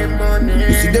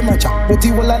 You see them a chop, but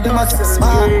you all of them a chop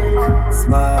smart.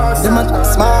 Them a chop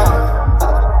smart.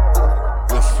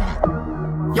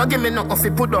 You give me no coffee,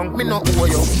 put down, me no owe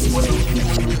you.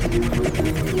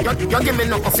 You give me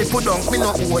no coffee, put down, me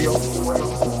no owe you.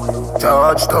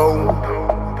 Touchdown,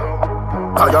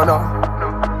 Guyana.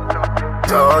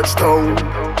 Touchdown,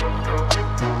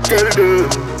 tell them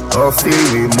I feel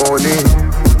me money,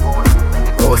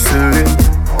 hustling,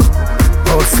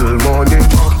 hustle money.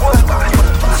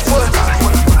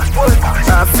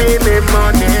 I feel me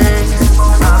money,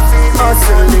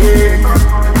 hustling,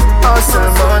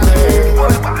 hustle money.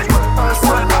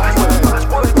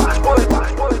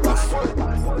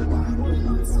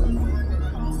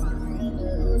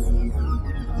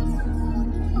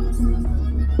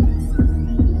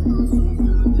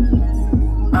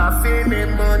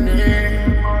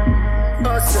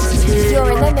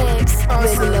 You're in the mix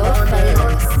with Love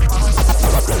Famous.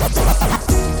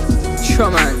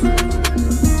 Sure man,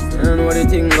 I don't know what you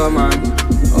think go man.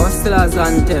 Hustlers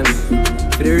anthem,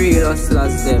 for the real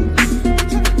hustlers them.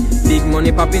 Big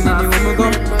money popping anywhere we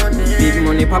go. Big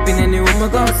money popping anywhere we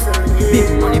go. Big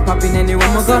money popping anywhere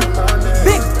we go.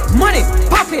 Big money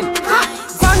popping.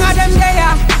 Fang of them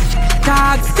there,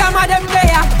 dogs, scam of them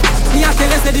there. Me a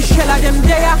tell you say the shell of them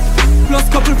there. Plus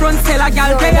couple front seller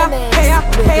gal there.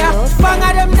 Fang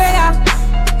of them there,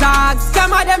 dogs,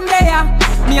 scam of them there.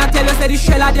 Me a tell you say the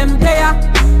shell of them there.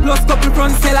 Plus couple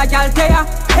front seller gal there.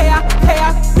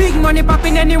 Big money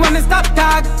popping anywhere me stop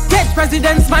dog. Get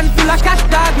presidents man full of cash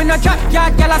dog. Me no drop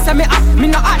yard, gal I say me up, me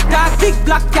no hot dog. Big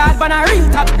black card, but a real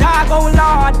top dog. Oh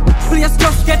lord, place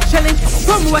just get chilling.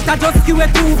 From what I just give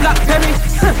it to blackberry.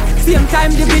 Same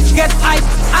time the bitch get hype.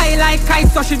 I like kite,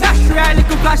 so she dash her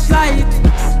little flashlight.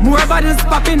 More bottles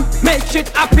popping, make shit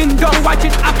happen. Don't watch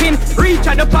it happen. Reach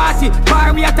at the party,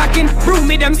 bar we attacking. Brew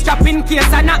me them strapping,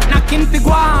 case I knocking fi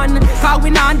go on. Cause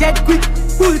we not dead quick.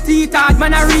 Full teeth hard,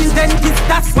 man a real dentist.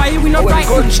 That's why we no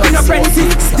frightened, we no frenzy.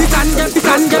 This and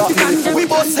them. We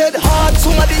both said hard,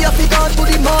 somebody have gone to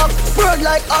the mark. Bird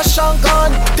like ash and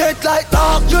gone, dead like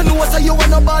dark. You know say you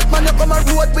want a bad man, you come a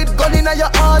road with gun in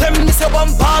your heart. Them miss your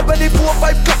one ball, when the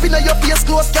 4-5 clap in your face,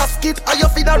 close casket, and you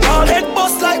feel a roll. Head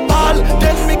bust like ball,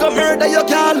 then me go murder your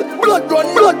gal. Blood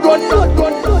run.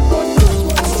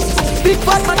 Big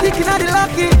fat man thinking of the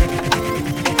lucky.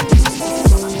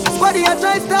 Body I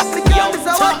try stop me, can't miss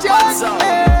a watch out.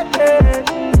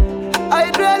 I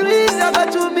drill weed, I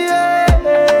got to me.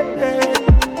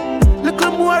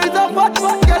 Little more is a fat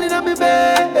girl in a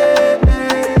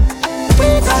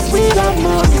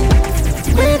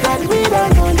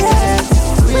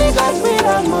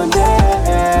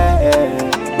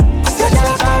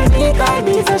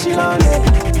say she lonely.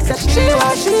 Say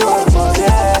she want for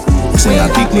yeah. Say I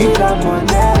pick me.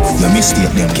 No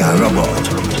mistake, them can't rub out.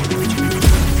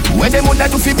 Where them woulda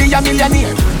do fi be a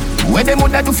millionaire? Where them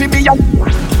woulda do fi be a?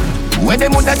 Where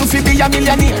them woulda do fi be a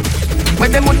millionaire? Where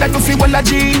them woulda do fi walla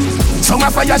G? Some a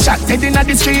fire shot dead inna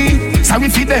the street. Sorry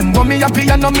fi them, but me happy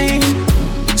and no me.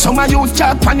 Some a youth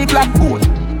chat panic blackboard.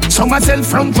 Some a sell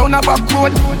front round a back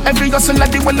road. Every hustle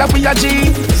at the walla we a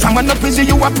G. From a no busy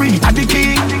you a pre a the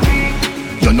key.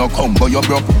 You no come but you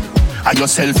broke. And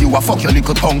yourself you a fuck your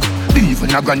little punk.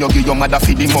 Even a grand you give your mother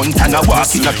for the month. And a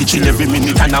walk in a kitchen every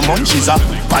minute and a munch. Is a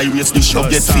pirates dish you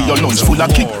get for your lunch. Full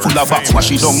of kick, full of box, wash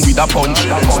it down with a punch.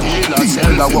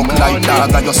 People a walk like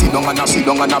dog and you sit down and a sit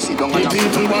down and a sit down and a.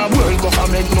 People want world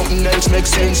government, nothing else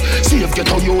makes sense. Save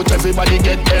ghetto youth, everybody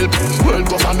get help. World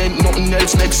government, nothing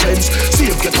else makes sense.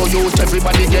 Save ghetto youth,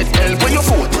 everybody get help. When you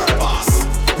vote,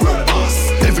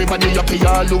 everybody up here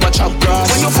all over chop grass.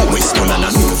 When you vote, Western and a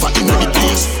Numbah in the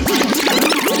place.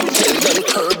 Tell them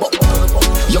curb up.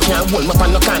 You can't hold me up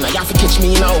on no corner. You have to catch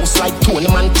me in a house like Tony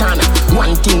Montana.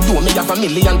 One thing do me have a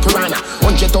million piranha.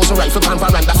 100,000 rifle pan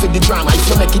veranda for the drama. If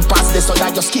you make it past this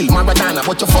under your skill Maradona.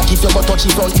 But you fuck if you go touch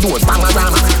the front door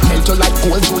Panorama. Melt you like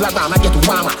gold Jularama. Get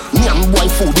warmer. Me and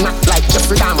boy food not like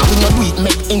Jeffrey Dahmer. We no do it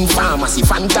make in pharmacy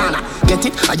Fantana. Get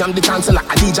it? I am the chancellor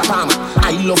Adidja Palmer.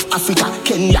 I love Africa,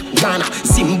 Kenya, Ghana,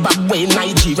 Zimbabwe,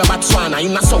 Nigeria, Botswana.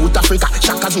 In a South Africa,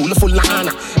 Shaka Zulu full of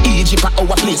honor. Egypt at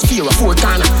our place, fear of four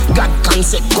corner. God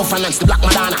concept, governance, the Black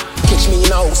Madonna. Catch me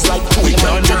in a house like Tony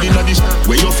Montana.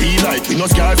 Where you feel like we no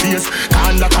scar face.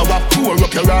 Can't lock a wap, pour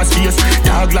up your ass face.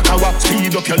 Dog like a wap,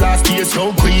 speed up your last days.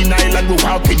 So Queen Island, we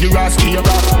walk with the rascal.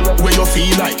 Where you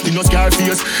feel like we no scar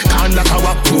face. Can't lock a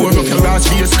wap, pour up your ass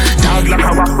face. Dog like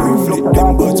a wap. Flip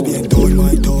them butts, being told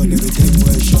my tone, everything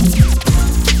well shot.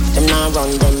 Them now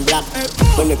run them black.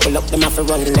 When we pull up, them have to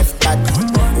run left back.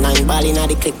 9 ball inna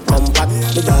the clip, come back.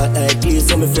 The dark eye clear,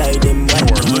 so me fly them back.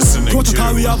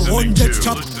 Protocol, we have one jet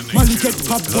chop. Money get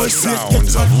pop, boy, plate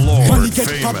get hot. Money get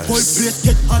pop, boy, plate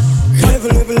get hot.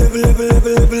 Level.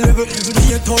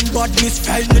 Be a ton badness,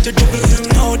 file not a double.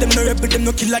 Now them no rebel, them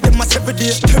no killer, them a every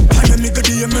day. Pandemic a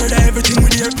day, murder everything we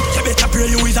hear. You better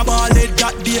pray you is a ball head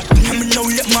that day. I mean now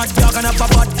we get mad dog and have a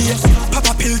bad day.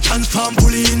 Papa pill transform,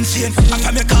 fully insane.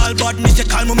 After me call badness, you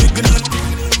call me make a name.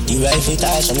 The rifle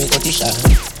touch, so me cut it shot.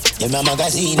 Them a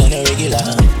magazine and a regular.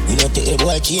 We no take a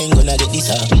boy, she ain't gonna get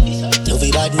this up. Love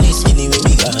it badness, anyway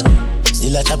we gone.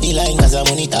 Still a choppy line cause I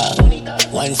monitor.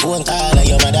 One phone call and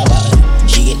your mother bad.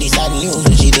 She get this sad news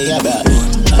when she day about me.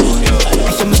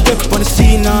 I saw me step on the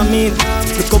scene, I mean.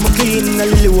 Look how me clean in a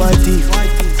little white tee.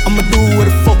 I'ma do what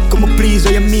the fuck, I'ma please,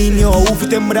 what you mean, yo. Who for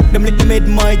them rap them, let them head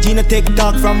my gene. I take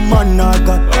talk from man, I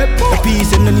got a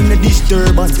peace and none in a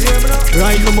disturbance.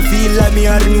 Right now, I feel like me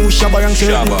are the new Shabba and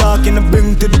certain talking I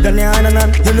bring to the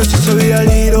Dananan. You know, so we a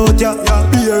lead out, yeah.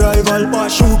 Be a rival,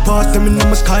 shoot past them in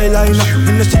my skyline.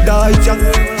 You know, see the heights, yeah.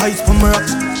 Heights from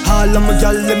rocks. All of my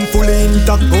gal, them fully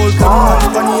intact. All come out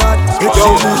of funny yard.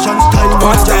 Execution style.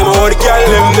 Past time, all the gal,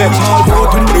 them next.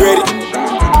 Ready?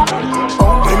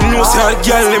 Say all the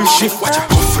girl them shift, watch out,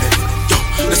 go for it.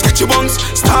 Yo, let's get your bungs.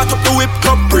 Start up the whip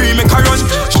club, pre make a run.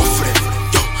 Go for it.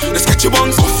 Yo, let's get your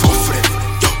bungs. Go for it.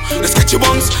 Yo, let's get your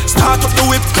bungs. Start up the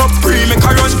whip club, pre make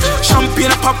a run. Champagne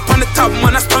a pop on the top,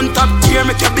 man a stunt up tier,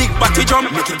 make your big body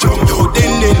jump, make it jump. Yo,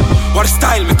 then, what a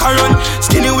style, make a run.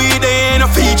 Skinny weed, they ain't a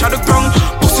feature the ground.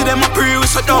 Pussy them a pre, we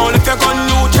so down. If you gun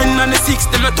new 10 and the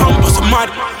 6, them a tongue, bust a mad.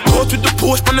 Out with the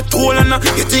post on the toll and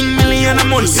getting million of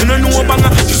money. You don't know about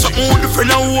that. You something with the friend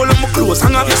and all of my clothes.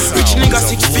 Hang up. Rich nigga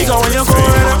 6 figure when you go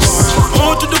right.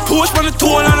 Out with the post on the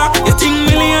toll and getting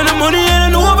million of money. You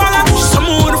don't know about that. You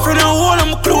something with the friend and all of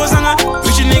my clothes. Hang up.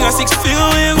 Rich nigga 6 figure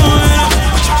when you go right.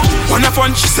 One of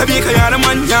fun, she said, because you're the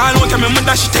man. Yeah, I know, tell me,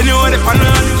 that she tell you what the pan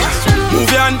on.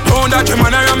 Move your hand, down that dream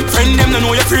and a ram. Friend them, don't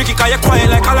know you're freaky, cause you're quiet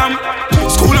like a lamb.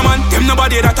 School man, them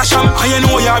nobody that a sham. And you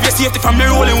know you have your safety from me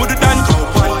rolling with the dan.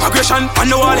 Aggression, on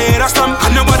the wall, head a stamp.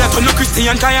 And nobody turn no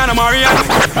Christian, Diana, Marian.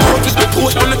 Out with the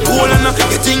post on the toll and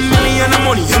getting million of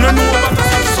money. You don't know about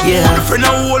that. Yeah. Friend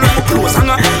a whole of my clothes,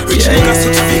 hang rich nigga 6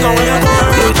 figure when you go.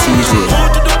 It's easy.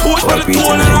 Out with the post on the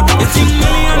toll and getting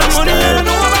million of money. You don't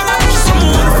know about that.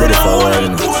 Ready for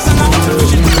one.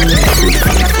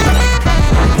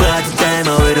 Party time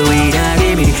out with the weed and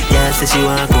give me. Yeah, say she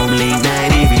want come link night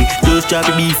evening. Just drop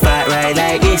the beef fat right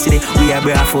like yesterday. We are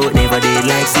brought out, never did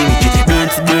like symmetry.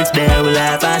 Don't there, we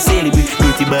laugh and celebrate.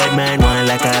 Dirty bad man, one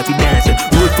like a happy dancer.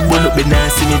 Road to burn up the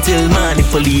dance, see me till morning.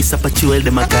 Police a patrol,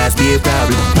 them a cause be a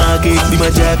problem. Market, be my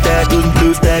job, that don't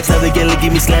blue stacks. Have a girl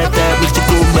give me slap tap, wish to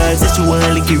come back. Says she want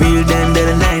link it real, than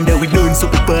the nine that we done so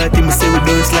party. Me say we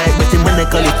don't slide, but the man I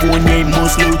call it phone name,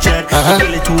 most slow chat.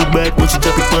 Girl it too bad, when she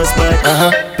drop it past spot.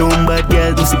 Don't bad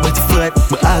girl, do see body flat.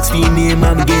 But ask for your name,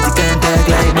 I'm get to contact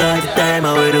like that. The time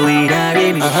I wear the weed, I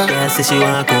baby. Girl say she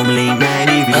want come link 9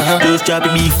 evening. Just drop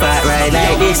it, be fat, right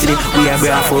like this. We are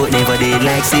brought out, never did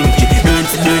like symmetry.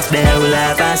 Don't there, we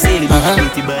laugh and celebrate.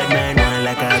 Dirty bad man, one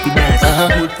like a happy dancer.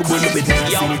 Good for burn up the dance,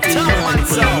 see me till morning.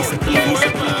 Police.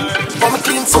 I'm a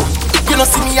clean so. You know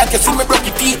see me, I can see me broke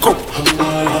your teeth up.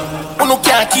 Oh no,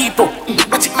 can't keep up.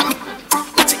 Watch it make me.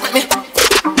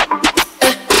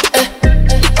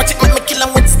 Watch it make me kill 'em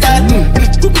with style.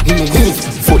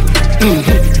 Foot.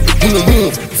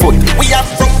 Foot. We have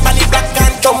from Bunny Black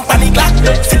and jump Bunny Black.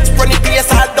 6 running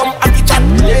place all dumb at the chat.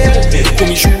 Come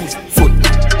me shoes. Foot.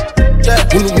 Yeah.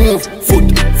 Move. Foot.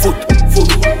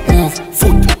 Move.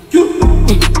 Foot.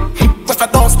 Cause I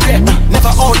don't spray.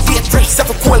 Never all get fresh.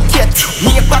 7 cold get.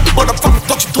 Me a back but I'm from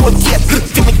touch it to a gate.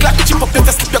 Give me clap, chip up,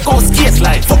 never slip your ghost case.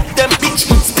 Like fuck them bitch,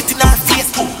 spit in her face.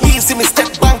 Easy me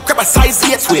step back, grab a size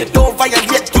 8. Swear, don't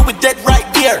violate, you be dead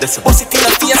right there. Bust it in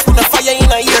her face, put a fire in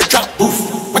her ear. Drop, oof.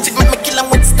 Watch it make me kill 'em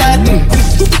with style.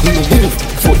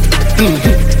 Foot.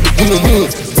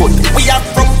 Foot. We are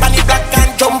from Bunny Black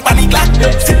and jump Bunny Black.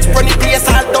 6 running place,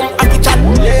 all dumb happy chat.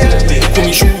 Come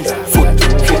me shoes. Foot.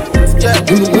 Yeah.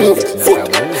 Foot.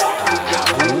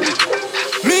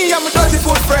 I'm a dirty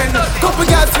foot friend. Couple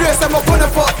girls race, I'm gonna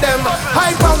fuck them.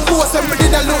 Hype and boast, and we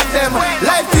didn't look them.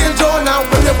 Life change on now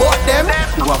when you bought them.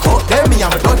 You a fuck them, me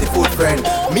I'm a dirty foot friend.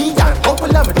 Me and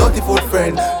couple, I'm a dirty foot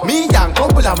friend. Me and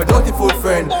couple, I'm a dirty foot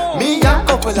friend. Me and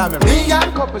couple, I'm a.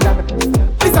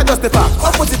 This is just the fact,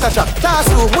 opposite attract.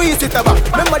 Classroom, we sit back.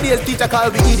 Remember the teacher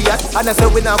called we idiot. And I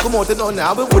said we now come out and on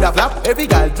now we would have laughed. Every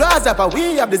girl draws up and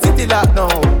we have the city locked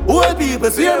now. Old people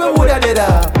swear we would have did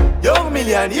that. Young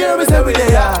millionaire, we say we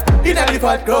there. In a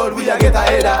different crowd, we a get a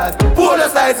headers. Polar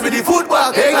sides with the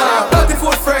football hang on. Dirty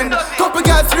foot friend. Couple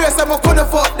girls race, I'm gonna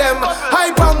fuck them.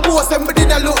 Hype and boast, them we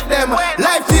didn't look them.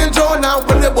 Life change on now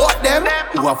when we bought them.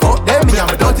 Who a fuck them? Me, I'm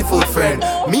a dirty foot friend.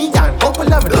 Me and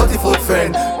couple, I'm a dirty foot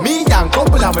friend. Me and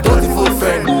couple, I'm a dirty foot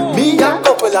friend. Me and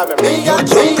couple, I'm a. Me and.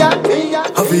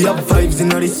 Have we have vibes in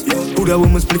this? Who that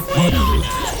woman split?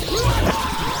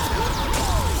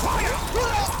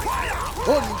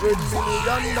 $100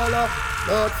 million,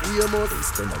 not famous.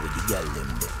 Stay with the girl them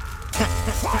there.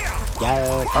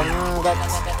 Girl, come get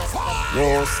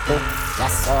used to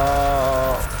that's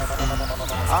all.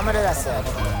 How much did I say?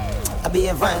 I be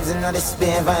a vibes in this, be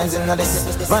a vibes in this,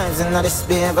 vibes in this,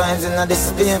 be a vibes in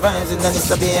this, be a vibes in this,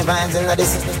 be a vibes in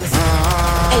this.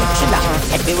 Hey, chilla,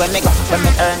 everywhere me go, when me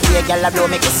earn here, girl I blow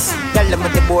me kiss. Girl them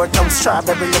with the board tongue,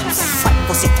 strawberry lips, fat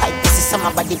pussy tight pussy, some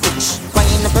of body bitch.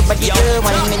 Wine up everybody,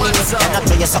 wine me knees. And I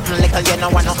tell you something little, you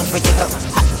know I know critical.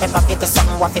 Hot pepper get to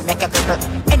something what it make a crickle.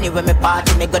 Anyway me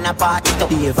party, me gonna party too.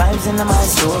 Be a vibes in my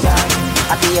soul, girl.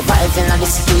 I be a vibes in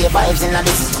this, be a vibes in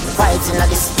this, vibes in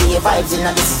this, be a vibes in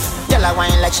this. Girl I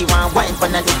wine like she want wine for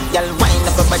the dick. Girl wine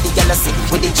up her body, girl I sit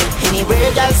with the chip.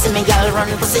 Anywhere girl see me, girl run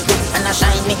pussy good. And I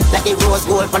shine me like the rose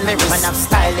gold on my wrist. Man I'm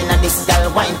style in this, girl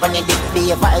wine for the dick.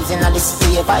 Be a vibes in this,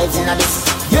 be a vibes in this.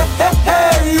 Yeah,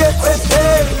 hey.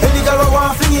 Any girl I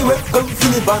want fling it, come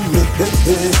fling it on me.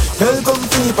 Girl come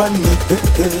fling it on me.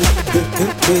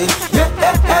 Yeah,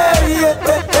 hey.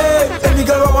 Any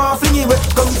girl I want fling it,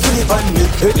 come fling it on me.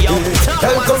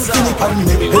 Girl come fling it on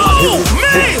me.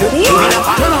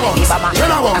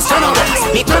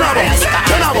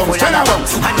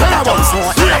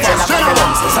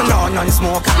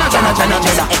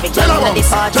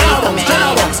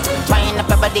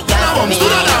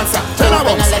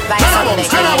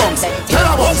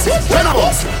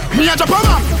 Me a Japan,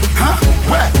 huh?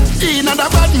 Where? In a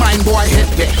bad mind boy head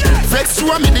there. Vex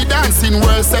through me the dancing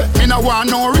world say. Me no want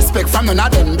no respect from none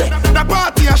of them there. The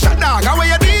party a shot dog, how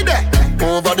you did there?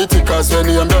 Over the tickers when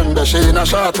you done the she in a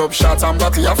shot up shot and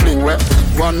body a fling where.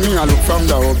 One me a look from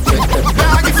the up there.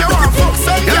 Dog if you want fuck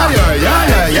some girl.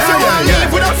 Yeah. If you want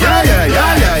live with a friend.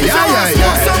 Yeah. If you want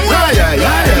smoke some way.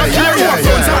 Yeah. No care who a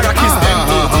friends or a kiss them.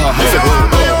 If you want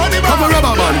buy all the bar. Couple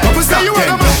rubber band, couple stack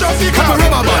them. Couple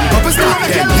rubber band, couple stack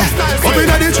them. Up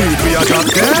inna the street we a drop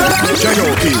them.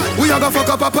 J.O.P. We a go fuck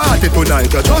up a party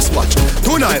tonight. You just watch.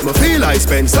 Tonight me feel I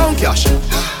spend some cash.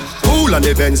 Who Cool on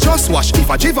the Benz, just wash. If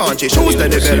a Givenchy shoes,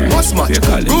 then the belt must match.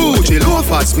 Gucci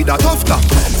loafers with a tough top.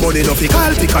 Money no fi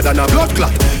call thicker than a blood clot.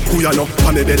 Who ya know?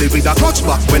 On the belly with a clutch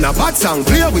back. When a bad sound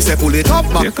clear, we say pull it up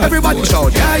back. Everybody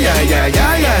shout, yeah, yeah, yeah,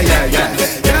 yeah, yeah, yeah, yeah.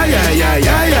 Yeah, yeah, yeah,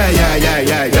 yeah, yeah,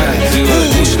 yeah, yeah, yeah.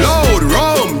 Push, load,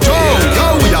 rum, jump,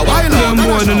 yo, we are wild. I'm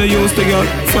more than I used to get.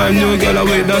 5 new girl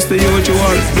away, that's the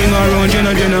usual. Bring her around,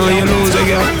 Jenna, and you lose a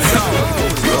girl.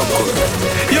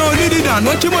 Yo, Diddy Dan,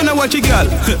 what you wanna watch a girl?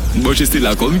 But she still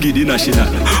a come giddy national.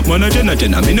 Man a Jenna,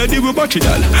 me no deal with battery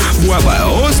doll. Boy buy a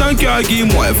house and car, give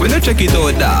him wife when you check it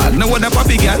out dog. Now what a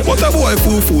papi girl, but a boy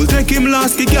fool, take him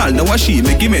last ki girl. Now what she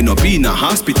make him end up in a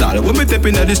hospital. When me step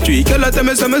in the street, girl tell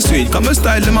me say me sweet. Come me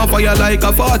style them a fire like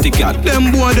a 40 cat.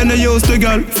 Them boy then they used to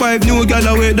girl. 5 new girl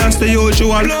away, that's the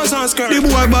usual. The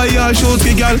boy buy all shoes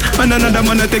ki girl, and another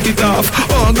man a take it off.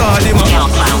 Oh God, him a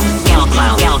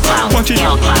watch it.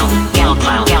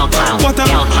 What a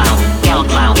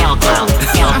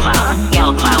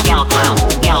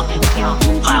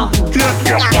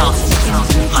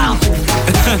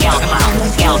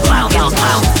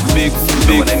big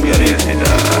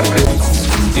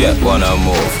yeah, wanna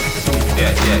move.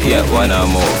 Yeah, wanna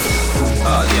move.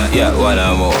 Yeah,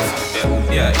 wanna move.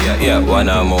 Yeah,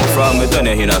 wanna move. From me turn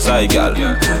in a side, girl.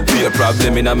 Be a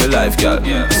problem in my life, girl.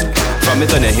 From me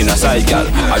turn in a side, girl.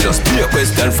 I just be a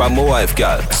question from my wife,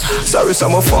 girl. Sorry,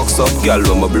 some of fucks up, girl,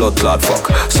 when my blood clot fuck.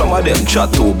 Some of them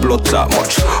chat too blood clot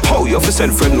much. How you fi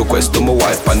send friend request to my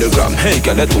wife on the gram? Hey,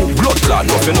 girl, that too blood clot.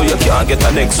 No, you know you can't get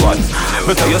a next one.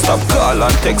 Better you stop call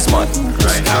and text, man.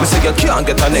 Me say you can't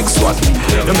get a next one.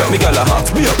 You make me girl a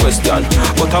ask me a question,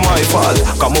 but I'm my fault.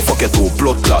 Come on, fuck you too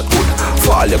blood clot good.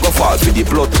 Fall, you go fall for the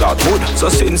blood clot hood. So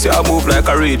since you move like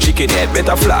a real chicken head,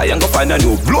 better fly and go find a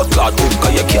new blood clot hood.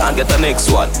 Cause you can't get the next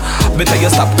one. Better you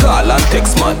stop call and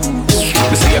text, man.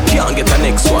 Me say you can't get the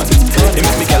next one. You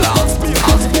make me girl ask me.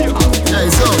 Hey,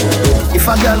 so if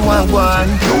a girl want one,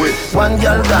 do it. One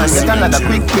girl gone, get another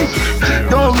quick.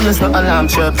 Don't raise no alarm,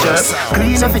 chirp.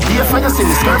 Clean every day for your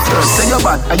silly skirt. Say you're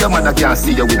bad and your mother can't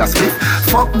see you with a split.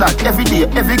 Fuck that, every day,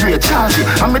 every grade, charge it.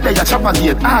 I'm there, you chop a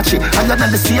gate, arch it. And you're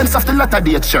not the saints of the latter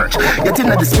day church. Get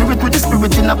in the spirit with the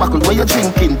spirit in a buckle where you're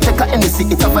drinking. Take a Hennessy,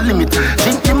 it have a limit.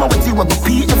 Drink them with you, I go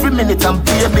pee every minute. And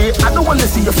baby, I don't wanna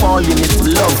see you fall in it.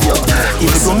 Love you.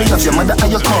 If you do me of your mother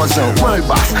and your cousin, world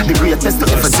boss, the greatest to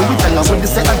ever do it. And I wouldn't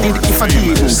say I did if I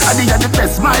didn't. I did the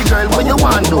best, my girl, when you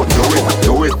want to.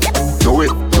 Do it.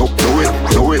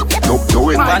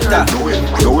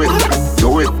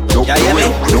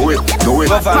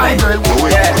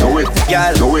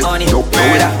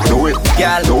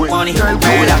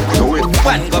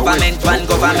 One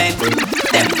government.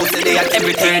 Them pussy they at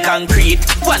everything concrete.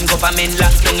 One government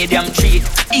last long damn treat.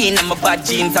 In my bad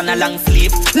jeans and a long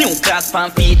sleeve. New class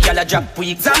pan feet, y'all a drop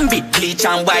weak. Zombie bleach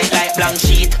and white like blank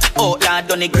sheet. Outlaw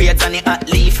done the grades and the hot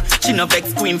leaf. She no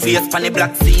vex queen face pan the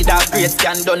black seed. That great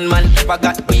scan done man ever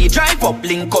got weed. Drive up,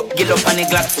 link up, get up on the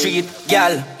Glock street.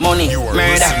 Gal, money,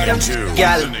 murder.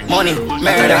 Gal, money,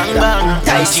 murder.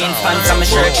 Tight jeans pants and my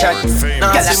shirt shot.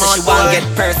 Gal, I say she want get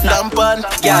personal.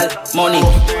 Gal, money.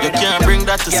 You can't bring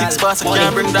that to 6 bars, you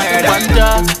can't bring that to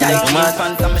Panda.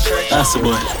 That's the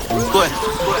boy. Go ahead.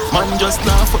 Man just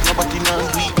now fuck nobody now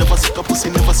weak. Never suck a pussy,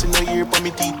 never see no ear for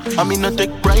me teeth. I mean no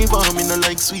take bribe, I mean no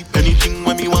like sweet. Anything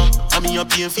when me want, I mean a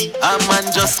pay fee. A man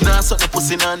just now suck a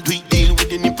pussy now tweet. Deal with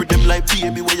the nipple them like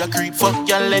baby where you creep. Fuck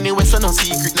y'all anyway, so no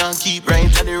secret now keep. Right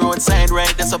at the roadside,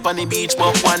 right that's up on the beach.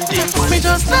 But one thing, me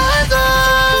just not go.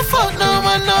 Fuck no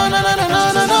man, no.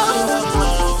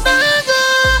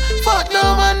 Fuck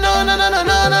no man, no.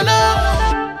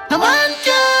 No man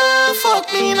can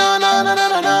fuck me, no.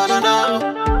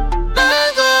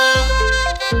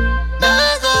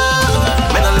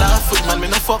 Me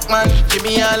no fuck man, give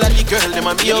me all of the girl, them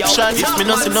a be option. If me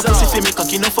no see no pussy fi me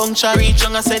cocky no function. Reach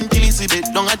on a St.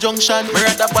 Elizabeth, down a junction. Me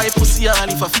rather buy pussy all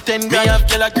if I fit 10 grand. Me have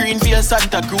girl a green for a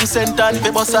Santa Cruz center.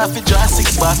 Me bust off fi draw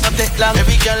 6 bars, not take long.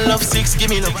 Every girl love 6, give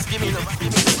me love.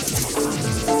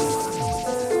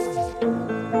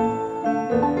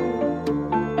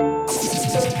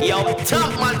 Yo,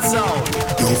 top man sound.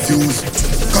 Yo, Fuse,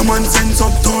 common sense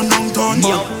up, turn downtown.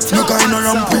 No kind of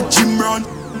ramp with Jim Brown.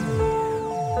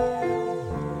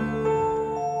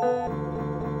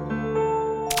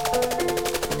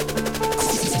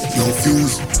 Yo,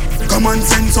 Fuse, common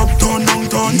sense up, turn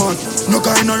downtown. No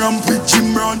kind of ramp with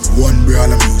Jim Brown. One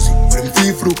brand of music, when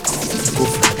feel through.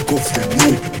 Cuff them,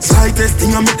 move. Slightest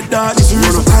thing I make the darkness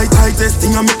run. Tightest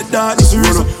thing I make the darkness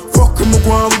run. Fuck him,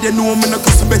 go on with you know me no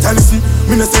cuss, better listen.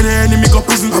 Me no say the enemy go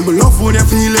prison. I'm a love when they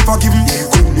feel if I give him.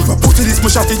 If I put to this, my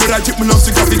shot it, I drip me love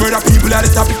cigar. Murder people at the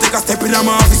topic, take a step in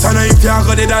my office. And if you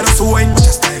go there, that's so wine.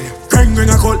 Ring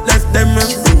a cult left them.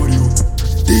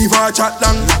 Diva chat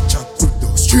long,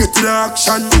 straight to the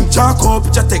action. Jack up,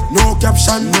 ya take no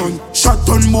caption. None. Shot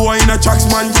on boy in a tracks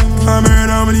man.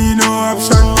 I'm need no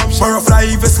option. For a fly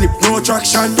if you slip, no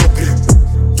traction.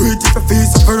 Do it if you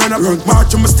face up run up.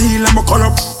 March on my steel and my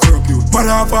corrupt.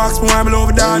 Motherfucks, boy, I'm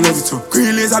love dance.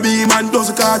 Green laser beam and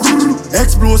dozen cards.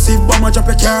 Explosive bomb, I drop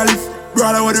a car lift.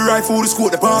 Brother with the rifle, the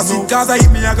scope, the pass it. Cause I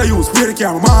hit me, I can use. Play the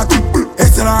camera, mark it.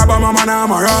 SLR by my man,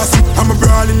 I'm a rascal. I'm a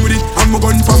brawling with it, I'm a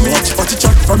gun for me. Watch the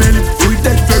chat for me, we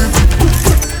dead very quick.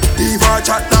 Diva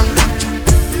chat long,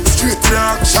 straight to the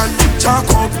action. Chalk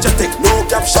up, just take no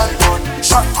caption.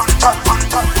 Shot on the chat, on the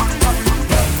chat, on the chat.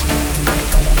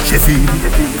 Sheffield,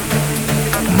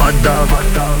 Mad Dog,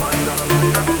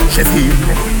 Sheffield,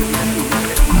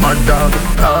 Mad Dog,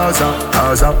 Gaza,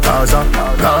 Gaza, Gaza,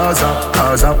 Gaza,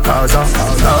 Gaza, Gaza,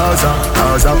 Gaza,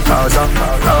 Gaza, Gaza,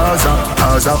 Gaza,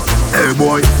 Gaza. Hey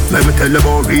boy, let me tell you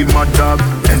about real Mad Dog.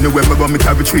 Anywhere me go, me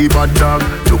carry 3 bad dog.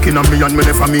 Looking at me and me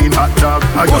never mean hot dog.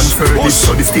 I done for this,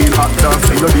 so this still hot dog.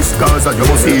 Say you this Gaza, you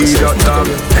must see that dog.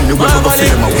 Anywhere me go,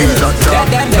 see them a weed that dog.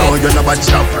 No, you're not bad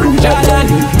chap.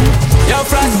 Yo,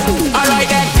 friend, alright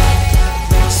then.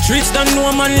 Streets don't know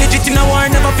a man legit in a war,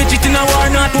 never fidget in a war,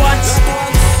 not once.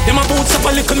 Them a boots up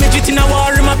a little midget in a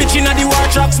war, him a bitch in a the war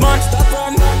tracks, man.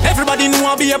 Everybody know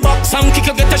I be a box, and kick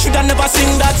you get a should I never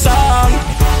sing that song.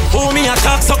 Oh, me a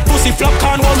talk, suck pussy, flop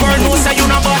can one word, no say you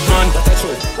not bad, man.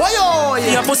 Why yo?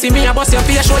 Me a pussy, me a bust your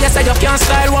face, show you say you can't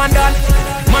style one done.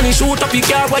 Money shoot up your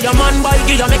car where your man buy,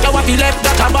 give you make you waffy left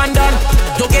that abandon.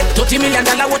 You get $30 million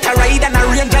what a ride and a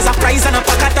Rangers a prize and a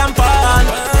pack of tampon.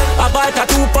 A bite a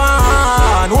 2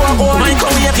 pound. Oh, my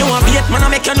come here, you want beat, man I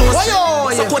make your nose.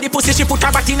 So put the pussy, she put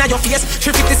her back in your face.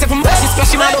 She 57 bucks, she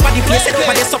splash him all over the place.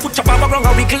 But they so put chop up around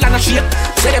a wiggle and a shake.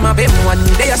 Say them a bem one,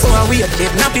 they are so weird.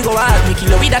 They nappy go hard, me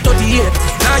kill her with a 38.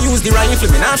 Now use the rifle,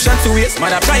 me now shot to waste.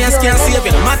 Mother Brian's can't save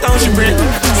it, no matter how she break.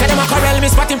 Say them a corral, me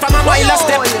spot him from a boiler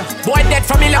step. Boy dead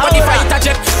from me like body fighter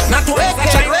jet. Not to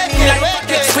try like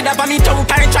with a bommy tongue,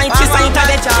 carry trying to sign to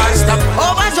let stop.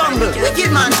 Over jungle,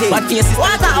 wicked man thing. But yes,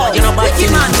 water out, you know,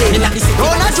 wicked man thing.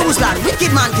 Roll a juice land,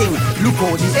 wicked man thing. Look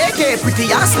how the AK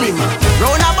pretty and slim.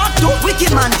 Roll a back to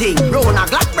wicked man thing. Roll a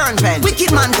Blackburn pen,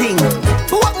 wicked man thing.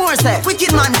 What more say?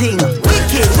 Wicked man thing.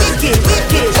 Wicked, wicked,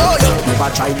 wicked. Oh,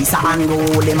 never try this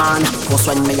unruly man. Cause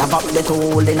when me about the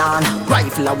holding on,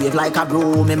 rifle a wave like a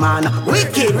broomy man.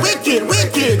 Wicked, wicked,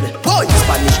 wicked. Boy,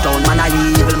 Spanish town man a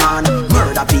evil man.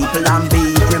 Murder people and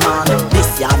beat me man.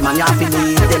 This yard man you have to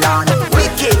leave the land.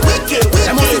 Wicked, wicked, wicked.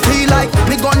 Them must feel like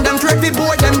me gun them straight we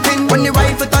board them thing. When the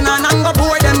rifle turn on and go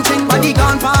board them thing. Body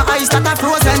gone for ice that a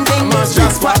frozen thing.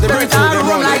 Just what the break all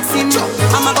room like sin.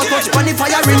 I'm about to touch on the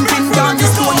fire ring pin. Down the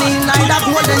stone in like a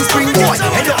golden spring. Boy,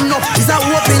 head up enough is a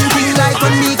open thing like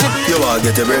when me get. You want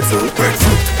get a breadfruit?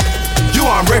 Breadfruit. You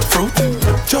want breadfruit?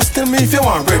 Just tell me if you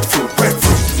want breadfruit.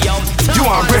 Breadfruit. You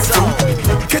want breadfruit?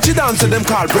 Catch you down to them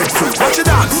called breadfruit. Watch you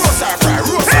dance. Roast or fry,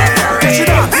 roast or fry. Catch you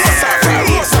dance. Roast or fry,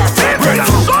 roast or fry.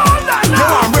 Breadfruit. You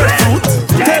want breadfruit?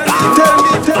 Tell me.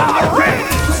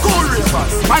 Cool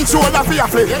ravers. Man shoulder for your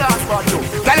face.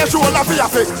 Tell your shoulder for your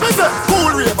face.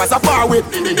 Cool ravers are far away.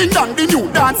 Ding dong, the new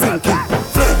dancing king.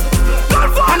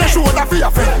 And a shoulder for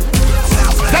your face.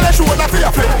 Tell your shoulder for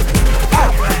your face.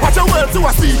 Watch your words to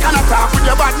a speak and a talk with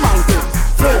your bad mountain.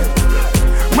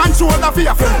 Man shoulder for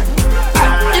your friend.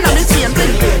 In a mid-chain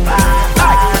thing.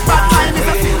 Bad time is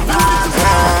a thing.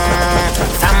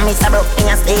 From Mr. Brook in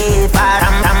a Steve.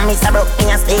 From Mr. Brook in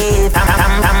a Steve. From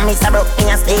Mr. Brook in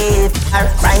a Steve.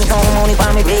 Right now money for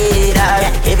me radar.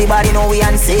 Everybody know we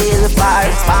on silver.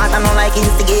 Spartan no like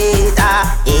instigator.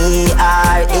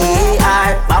 A-R.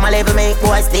 Mama level make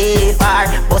boys stay far.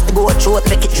 Bust the goat throat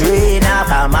make it drain off.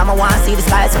 Mama wanna see the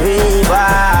skyscraper.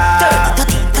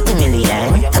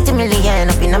 30 million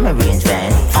up in a Marines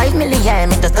van. 5 million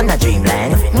me just on a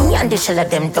dreamland. Me and the shell of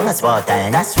them tongue a spot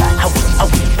and that's right. How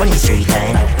we on the street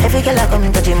and every girl I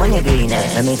come touch him on the green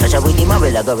and I mean touch her with him I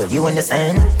will I go with you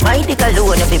understand. My dick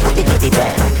alone if they put it in the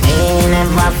bag. Ain't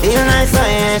never feel nice I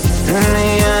ain't.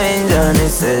 Only I enjoy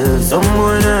myself.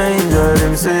 Someone I enjoy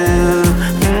themselves.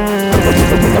 Never feel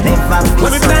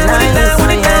so nice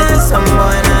I ain't.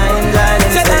 Someone I enjoy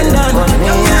themselves.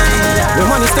 The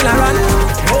money still around.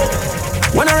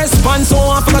 When I respond so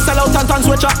I forgot sell out and turn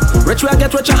switcher. Rich will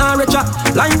get richer and richer.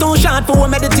 Line too short for we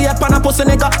meditate on a pussy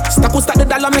nigga. Stack the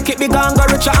dollar make it bigger and go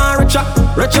richer and richer.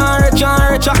 Richer and richer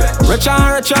and richer. Richer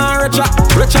and richer and richer.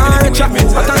 Richer and richer.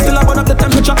 But I'm still a burn up the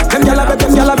temperature. Them gyal a beg,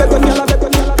 them gyal a beg, them gyal a beg,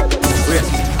 them gyal a beg.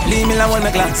 Leave me alone,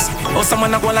 my glass. Oh,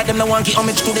 someone a go like them, no one give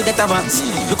homage to the death advance.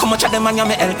 Look how much of them and you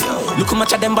me help. Look how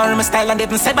much of them borrow my style and they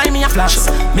said by me a flash.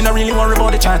 Me no really worry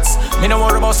about the chance. Me no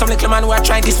worry about some little man who a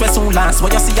try this way soon last.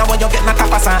 When you see how you get not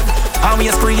a sand.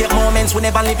 Always create moments we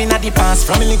never live in at the past.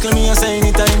 From a little me I say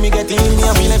anytime me get in me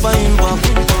I feel like for impact.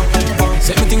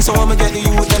 Set me things so I'ma get the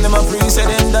youth and them a free. Say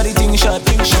them that the thing shot.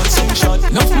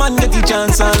 Enough man get the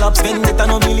chance and lap spend it and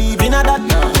no believe in a that.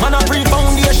 Man a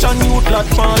pre-foundation youth lot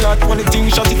for lot. When the thing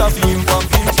shot it a feel impact.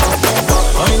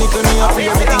 I mean little me a free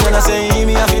everything and I say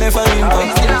me I feel like for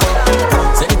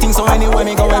impact. Say the thing so anywhere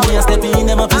me go when me a step in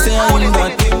them a feel say I'm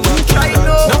that.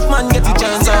 Enough man get the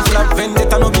chance and flap spend it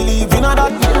and no believe in a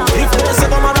that. If they say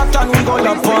them a that and we go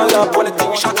lap for lap. When the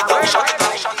thing shot it a shot.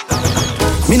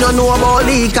 Me no know about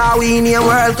league, cause we in a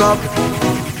World Cup.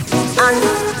 And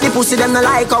the pussy them no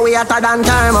like how we hotter than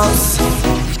thermos.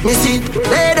 Me see,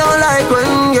 they don't like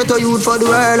when you get a youth for the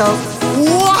world up.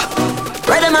 What?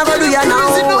 Where them a go do ya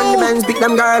now? When the men pick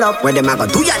them girl up. Where them a go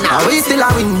do ya now? Are we still a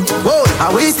win? Whoa,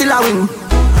 are we still a win?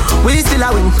 We still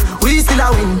a win, we still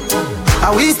a win.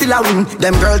 Are we still a win?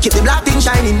 Them girl keep the black thing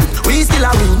shining. We still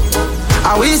a win.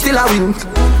 Are we still a win?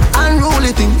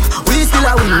 Unruly thing. We still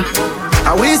a win.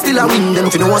 Are we still a win? Them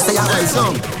if you know what say a nice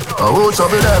song. Oh,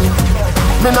 trouble them.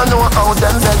 Me no know how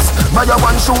them vex. Buy a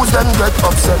one shoes, them get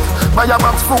upset. Buy a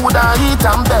box food and eat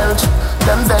and belch.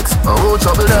 Them vex. Oh,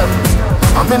 trouble them.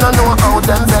 Me no know how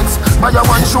them vex. Buy a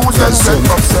one shoes, them get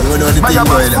upset. Buy a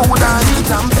box food and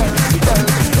eat and belch.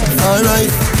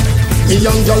 Alright. Me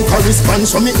young girl correspond,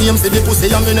 so me aim for the pussy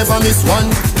and me never miss one.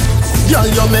 Girl,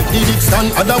 you make the dick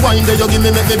stand. Otherwise, you give me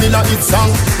make me build a hit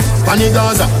song. Pani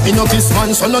Gaza, me no kiss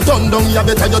man, so no turn down, you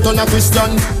better you turn a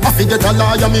Christian. I forget a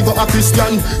lawyer, me go a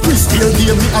Christian. Christian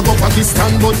game, me I go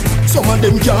Pakistan. But some of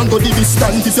them can't go the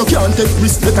distance. If you can't take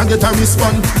risk, better get a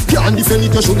response. Can't defend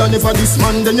it, you shoulda never this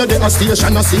man. Then you're the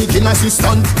station, a seeking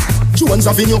assistant. Jones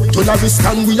Avenue to the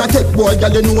Ristan. We a take boy,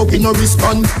 girl, you know we no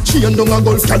respond. She and down a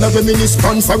golf, girl, a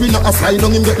reminiscent. For we not a fly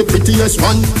down, him get the prettiest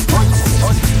one.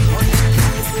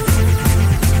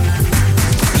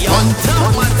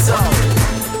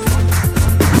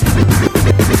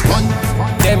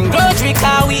 Them grudge we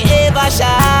call we ever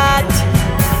shot.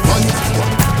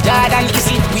 Jordan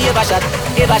easy, we ever shot.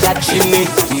 Chimney,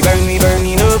 we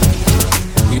burning up.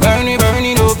 We burning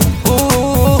up.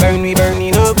 Ooh,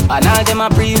 burning up. And all them a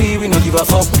pre we no give a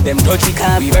fuck. Them grudge we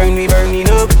call we burning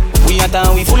up. We a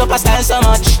town, we full up a style so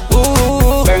much.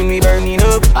 Ooh, burning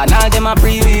up. And all them a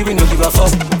pre we no give a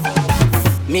fuck.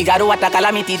 Me got what a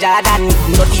calamity Jordan.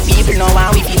 Dirty people know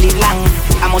how we feel live long.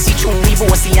 I must see true, we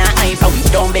bossy and hype. We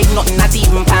don't beg nothing, not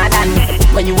even pardon.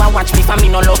 When you a watch me for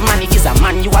me no love man. If it's a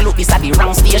man, you a look this at the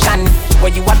wrong station.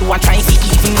 When you a do a try to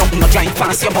even up, no drive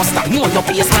past your bus stop, know your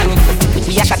place man.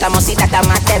 We a shot a must see that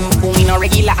I'm at them. Who we no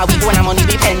regular, we go on a money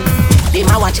depend. They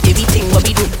ma watch everything what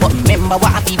we do, but remember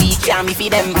what happy we can't be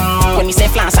for them. When we say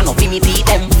flans, I know we meet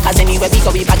them. Cause anywhere we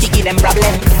go, we party give them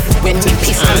problem. When we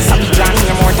piss and so we draw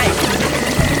near more time.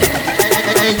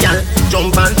 Hey, girl,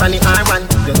 jump on the R1.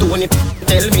 You doing it,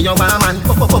 tell me you're a man.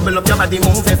 Bubble up your body,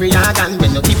 move every organ.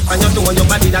 When you tip on your toe, your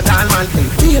body that all man.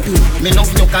 Baby, me love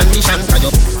your condition. Cause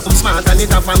you're smart and it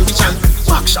have ambition.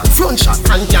 Back shot, front shot,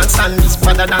 and can't stand this.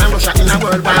 Better than Russia in a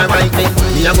world war right then.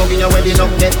 Me a go be your wedding up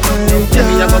dead. Tell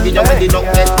me a go be your wedding up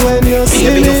dead.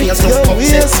 Baby, you feel so upset. Come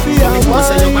me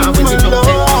say you're bad when you look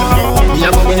dead. Me a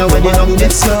go be your wedding up dead.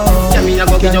 Tell me a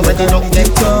go be your wedding up dead.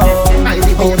 I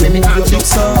the baby, me can't you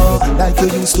so. Like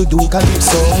you used to do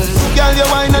calypso. Girl, you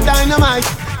wine a dynamite.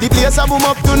 The place a boom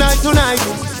up tonight.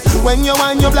 When you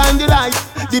wine, you blind the light.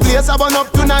 The place a burn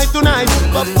up tonight.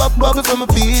 Bubble for my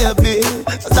baby.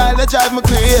 Style that drive me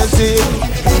crazy.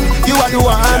 You are the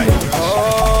one.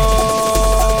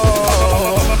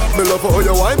 Me love how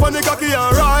you wine on the cocky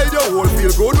and ride. Your whole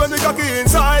feel good when the cocky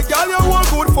inside. Girl, you want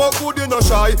good, fuck good, you no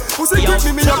shy. Pussy grip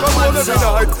me a come on every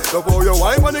night. Love how you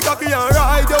wine on the cocky and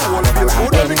ride. Your whole feel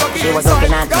good when the cocky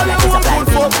inside. Girl, you want good,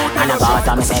 fuck good, you no shy.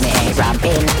 And say me ain't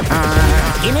ramping.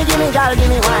 Gimme, girl,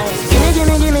 gimme wine.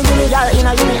 Gimme, girl,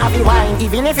 gimme happy wine.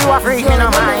 Even if you a freak, me no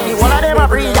mind. The whole of them a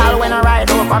free, girl, when I ride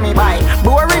over me bike.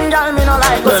 Boring, girl, me no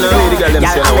like. No, the girl them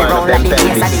say no one of them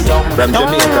pelvis. From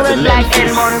Jamaica to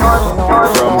Memphis.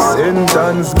 From St.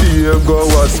 Anne's Beer go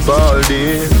a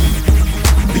Spalding.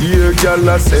 Beer gal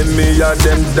a send me a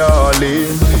them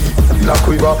darling. Black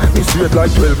River, me straight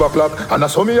like 12 o'clock. And I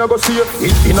saw me a go see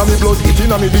it inna me blood, it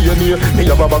inna me DNA. Me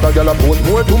have a bag of gal a put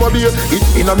more to my beer. It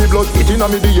inna me blood, it inna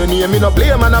me DNA. Me no play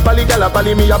man a bally gal a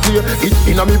bally me a play. It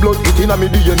inna me blood, it inna me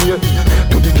DNA.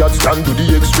 To the cat stand, to the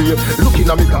X-ray. Look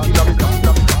inna me car, inna me car.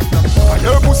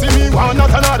 Your pussy me one not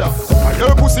another.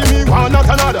 Your pussy me one not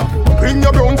another. Bring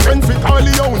your brown friend for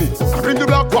Carleone. Bring the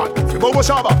black one for Bobo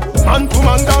Shaba. Man to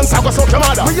man dance, I go suck your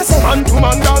mother. Man to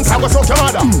man dance, I go suck your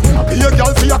mother. Be a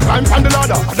girl for your climb on the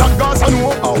ladder. That gas and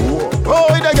know.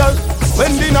 Oh, the girl.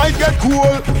 When the night get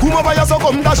cool, come over here so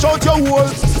come dash out your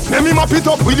hole. Let me map it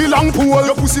up with the long pole.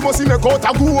 Your pussy must make out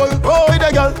a goal. Oh,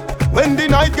 the girl. When the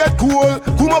night get cool,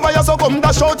 come over here so come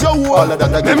dash out your hole.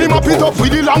 Let me map it up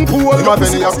with the long pole. Your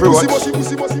pussy.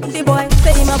 The boy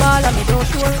say him a ball and me don't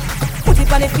sure. Put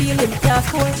it on the field, him can't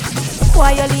score.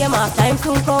 Why you lame off time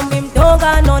soon come, him don't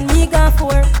got none, me got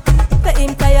four. Say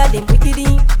him tired, him wicked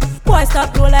in. Boy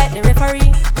stop blow like the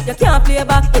referee. You can't play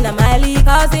back in a my league.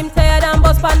 Cause him tired and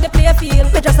bust on the play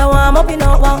field. Me just a warm up, you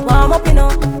know, warm up, you know.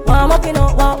 Warm up, you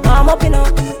know, warm up, you know.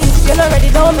 If you're not ready,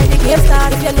 don't make the game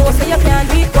start. If you know, say you can't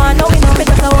do it, one now, you know. Me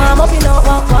just a warm up, you know,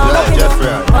 warm up, you know.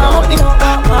 Warm up, you know,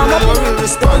 warm up, you know. Real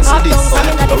response to this.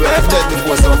 We have dead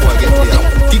before someone get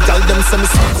here. The girl them say me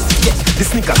yeah, the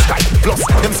sneakers tight. Plus,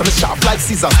 them say me sharp like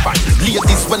scissors fine.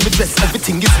 Ladies, when we dress,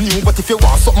 everything is new. But if you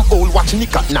want something old, watch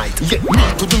Nick at night. Yeah, me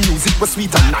to the music was sweet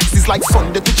and nice. It's like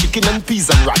Sunday to chicken and peas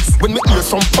and rice. When me hear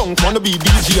some punk wanna be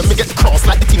DJ, me get cross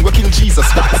like the thing we kill Jesus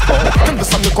Christ. Them the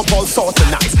sun make up all sort of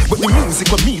nice. But the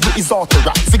music with me do is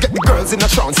authorized. Forget the girls in a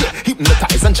trance, yeah,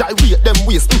 hypnotize and gyrate them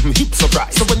waist, hip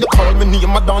surprise. So when you call me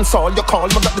name, I dance all you call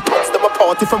me. Got the thoughts, them a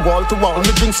party from wall to wall.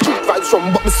 Me drink street vibes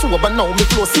from, but me sober now. Me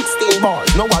flow 16 bars,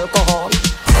 no alcohol.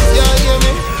 Yeah, hear me?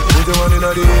 Put the one in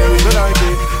the air, we don't like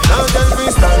it. Now tell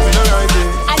freestyle, we don't like it.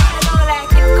 I don't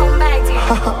like it, come back to you.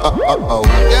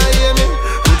 Yeah, hear me?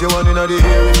 Put the one in the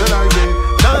air, we don't like it.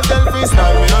 Now tell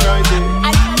freestyle, we don't like it.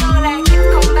 I don't like it,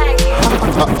 come back to you.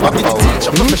 I did teach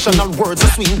a professional words of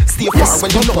swing. Stay far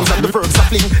when you know and the verbs are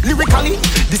fling. Lyrically,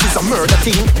 this is a murder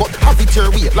thing, but have it your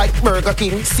way like Burger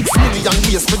King. 6 million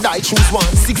ways to die, choose one.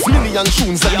 6 million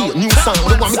tunes a day, new song.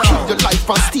 They want me kill your life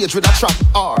on stage with a trap.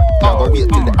 Or never wait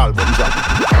till the album drop.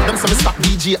 Them say me stop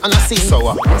DJ and I sing,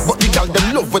 but the girl them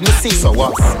love when me sing.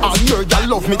 All your girl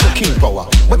love me to king power,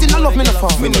 but they not love me no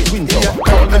far. Me no twin power.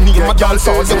 Call me name, my girl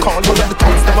saw you call me. The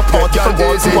times them apart, you from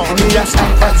wall to wall.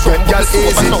 Girl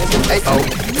easy. Hey, oh,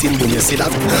 tin when you see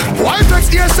that. Why flex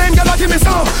here, same girl give me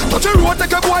some. Touch your road,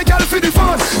 take a boy girl for the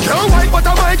fun. You're white, but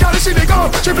a my girl she be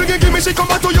gone. She bring it, give me, she come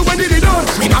back to you when it done.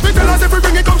 Me not be tell us if we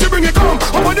bring it come, she bring it come.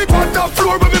 Up on the quad top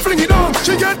floor when we fling it down.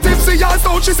 She get tipsy, and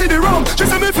so she see the rum. She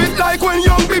say me fit like when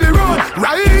young baby run.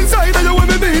 Right inside of you when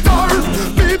me meet her.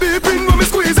 Baby pin when me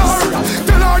squeeze her.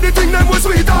 Tell her the thing them was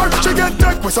sweet her. She get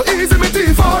deck with so easy me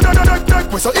teeth her. Deck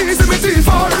with so easy me teeth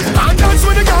her. And that's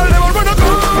when the girl never run a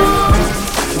gun.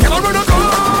 Never run a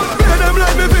gun. Pay them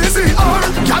like me VCR.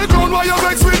 Girl crown why you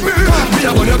vex with me. Me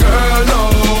a want your girl now.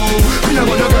 Me a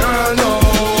want your girl now.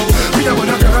 Me a want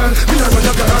your girl. Me a want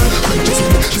your girl.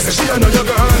 She said she a know your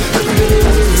girl. Every day.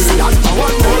 See that I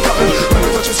want more girl. When I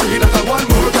touch the street that I want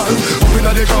more girl. Up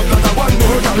inna the club that I want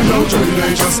more girl. Now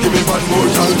Johnny just give me one more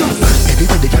girl.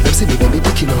 Everybody got them see me when me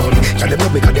picking on. Got them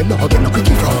love me 'cause them not get no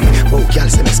quickie from. Oh, girl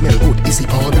say me smell good, easy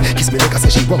palm. Kiss me like I say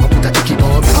she want put a icky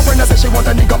palm. Her friend say she want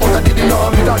a nigga out of the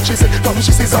arm. That she say from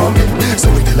she see zombie. So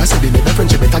we tell her say they make a friend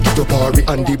she better get up Ari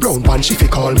and the brown pan she fi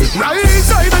call me. Right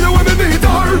inside of you when me meet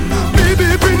her. Baby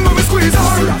pin when me squeeze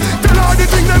her. Tell her the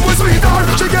thing them was sweet her.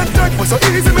 She get deck was so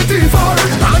easy me teeth her.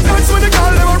 And that's when the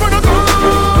girl never run a gun.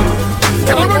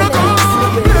 Never run a gun.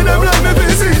 Play them like me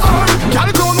VCR. Girl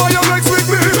come why you vex with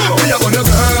me. Me a want a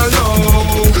girl now.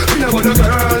 Me a want a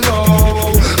girl now.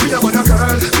 Me a want a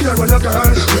girl. Me a want a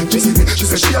girl. When she see me, she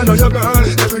say she a know your girl.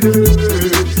 Every day,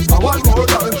 I want more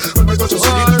girl. When me touch your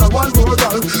skin, I want more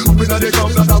girl. Up inna the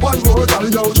club, that I want more girl.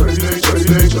 Yo, trading.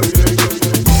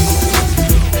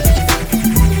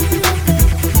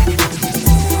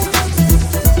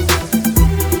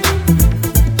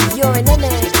 You're in the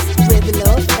mix with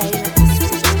Love Famous.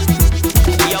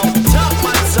 Yo, top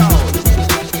man sound.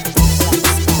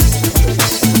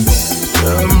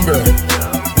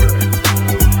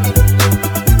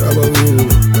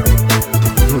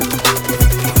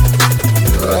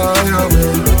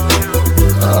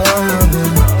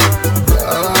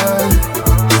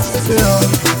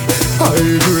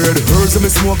 Me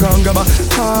smoke and gamma,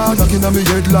 knocking on me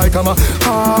head like I'm a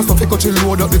so fi cut you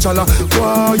load up the chala.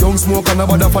 Why young smoke and a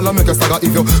bada falla make a stagger.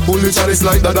 If you pull the chalice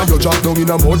like that, you drop down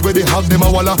in a mud where they have them a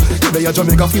walla. You dey a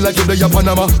Jamaica feel like you dey a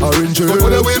Panama. Orange but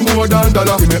when they weigh more than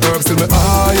dollar. Give me herbs till me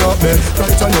high up there.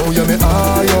 Right now you me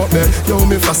high up there. Yo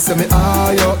me fast say me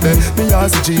high up there. Me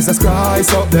ask Jesus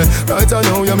Christ up there. Right now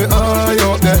you me high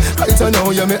up there. Right now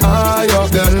you me high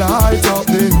up there. Light up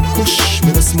the push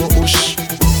me the smoke push.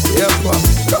 Yep,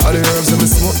 all the herbs and me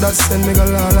smoke that send me go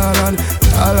la la land,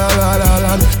 la la la la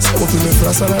land. Smoking me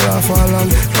frost and I laugh along,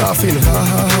 laughing ha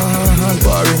ha ha ha.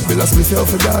 Barring bill a spliff you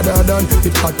for dada done.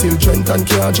 It hot till Trent and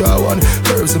can't draw one.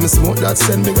 Herbs in me smoke that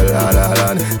send me go la la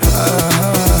land, ha ha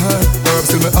ha.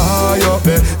 Herbs in me eye up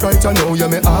there, right I know you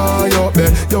me eye up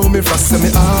there. Yo me frost in me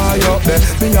eye up there.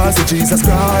 Me I see Jesus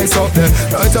Christ up there,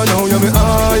 right I know you me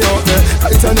eye up there.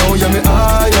 Right I know you me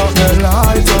eye up there,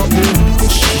 light up there.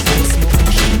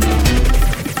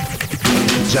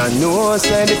 Jah know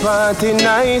say the party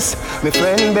nice. My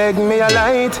friend beg me a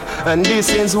light, and this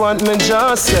is what me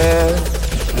just said.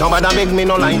 Nobody beg me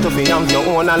no light if you have your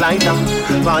own a lighter.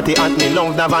 Party at me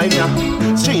love the vibe,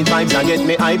 yeah. Street vibes a get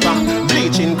me hyper.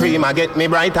 Bleaching cream a get me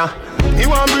brighter. You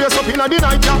want brace up inna the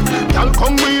night, yeah. Y'all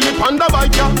come wheel it on the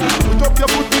bike, yeah. Put up your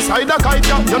foot beside the kite,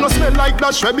 yeah. You no smell like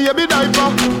that shred baby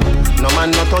diaper. No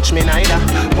man no touch me neither.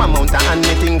 One mount and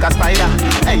me think a spider.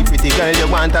 Hey pretty girl you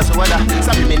want a soda.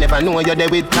 Sorry me never know you're there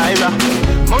with Tyra.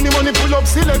 Money pull up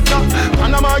selector.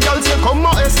 Panama girl say come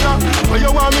no extra. Where you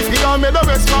want me figure me the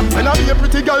best for. When I be a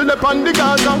pretty girl up on the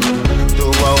Gaza. Do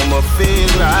how me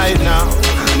feel right now.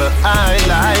 My eye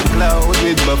like cloud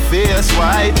with my face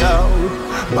white out.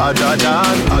 Badder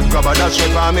than hot grabber that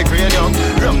shape on me cranium.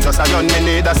 Rum just a gun, me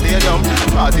need a stadium.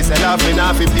 Party sell off, me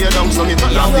not fi pay down. So me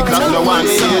turn off the clock, no one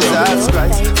sees that's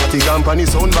Christ. Fatty company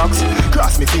sound box.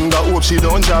 Cross me finger, hope she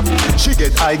don't drop. She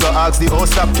get high, go ask the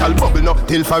host stop. Cal bubble no,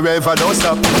 till forever don't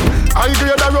stop. I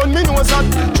grade around me nose that.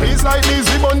 Trees like these,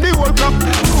 we burn the whole crop.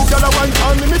 Two gal a wine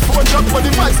call me phone shop. But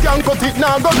the vice can't cut it,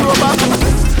 now go grow back.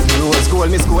 Rose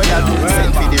gold, me score that.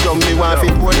 Send for the rum, me want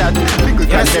fi pour that. Little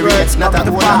canary, it's not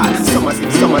a water. Summer sip.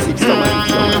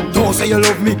 Don't say you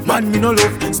love me, man, me no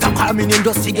love. Stop calling me name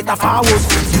just to get a forward.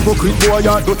 Hypocrite boy,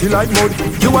 you're dirty like mud.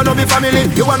 You wanna be family,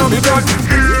 you wanna be blood.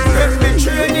 Them be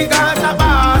training Gaza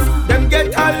boss. Them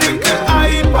get a little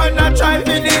hype and a try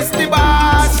finish the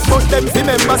boss. But them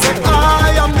remember say,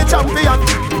 I am the champion.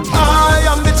 I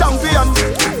am the champion.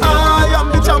 I am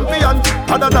the champion.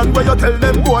 Other than where you tell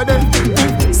them boy then.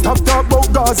 Stop talk about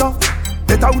Gaza.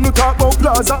 Better when you talk about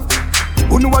Plaza.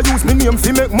 Who I use me name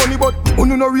fi make money, but who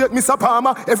no rate Mr.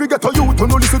 Palmer. Every ghetto youth who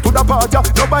no listen to the party.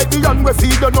 No buy the young we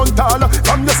feed the non-taller.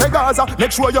 From you say Gaza,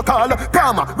 make sure you call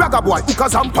Palmer, ragga boy,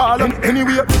 hookers and parlor.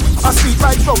 Anyway, I speak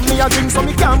right from me a drink, so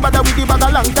me can't bother with the bag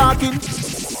of long talking.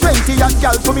 20 hot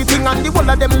gal to me thing, and the whole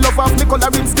of them love off me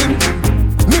coloring skin.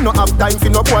 Me no have time for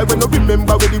no boy when no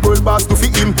remember where the world boss to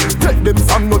fit him. Take them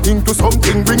from nothing to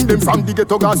something, bring them from the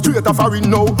ghetto gas straight to foreign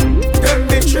now. Them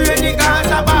be training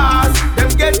Gaza boss. Them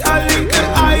get a little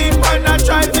hype and a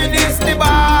try finish the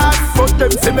boss. But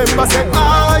them remember say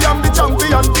I am the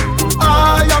champion.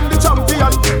 I am the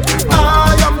champion.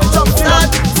 I am the champion.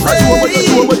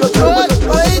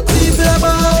 White people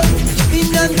about,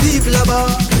 Indian people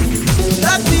about,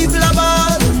 black people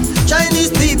about,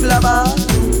 Chinese people about.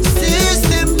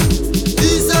 System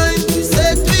designed to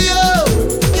set me up,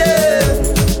 yeah.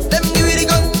 Them give me the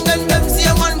gun, then them see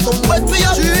a man come back to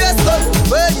you. Serious gun,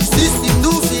 where the system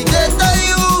do fi get to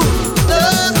you,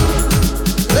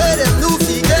 where them do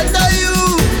fi get to you,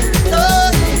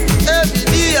 every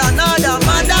day another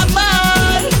mother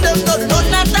man. Them don't know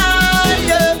nothing,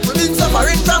 yeah. We been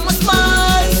suffering from a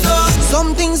smile, so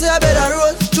some things I better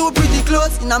roll too pretty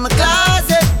close in my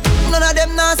closet. None of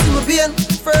them not see me pain.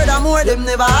 Furthermore, them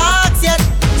never ask yet.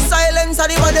 Silence are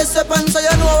the baddest weapon, so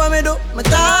you know what me do. Me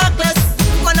talk less.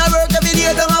 Man, I work every day,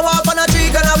 don't I walk on a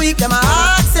tree, and a week, them I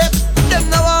accept. Them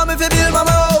no want me fi build my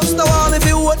house, no want me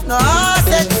fi vote, no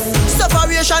assets.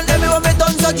 Separation, everywhere me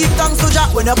done, so give thanks to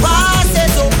Jack when you pass it.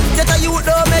 So, get a youth,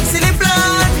 don't make silly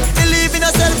plan. Believe in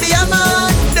yourself, be a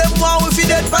man. Them want we fi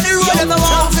dead for the road, them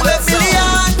want we fi make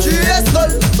billion. Serious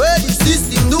girl, where the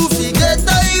system do fi get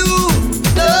to you.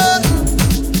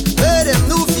 Where them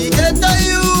do fi get to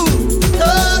you.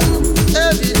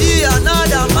 Every day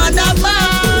another mother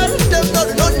man. Them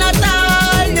don't know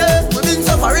nothing, yeah. We been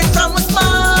suffering from a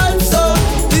smile. So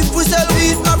if we sell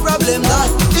weed, no problem that.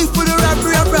 If we do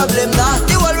robbery, a problem that.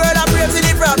 The whole world a pray for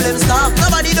the problem stop.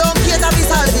 Nobody don't care to be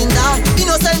solving that.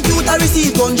 Innocent youth a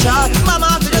receive gunshot.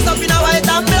 Mama fi just up in a white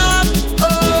and black.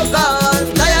 Oh God,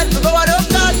 tired to go out of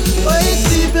that. White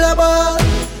people about,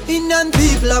 Indian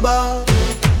people about,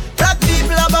 black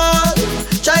people about,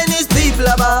 Chinese people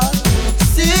about.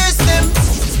 System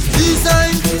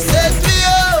designed to set me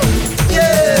up,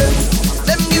 yeah.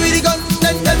 Them give me the gun,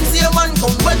 then them see a man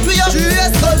come wet with you.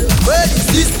 Serious gun, where the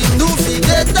system do fi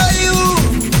get to you.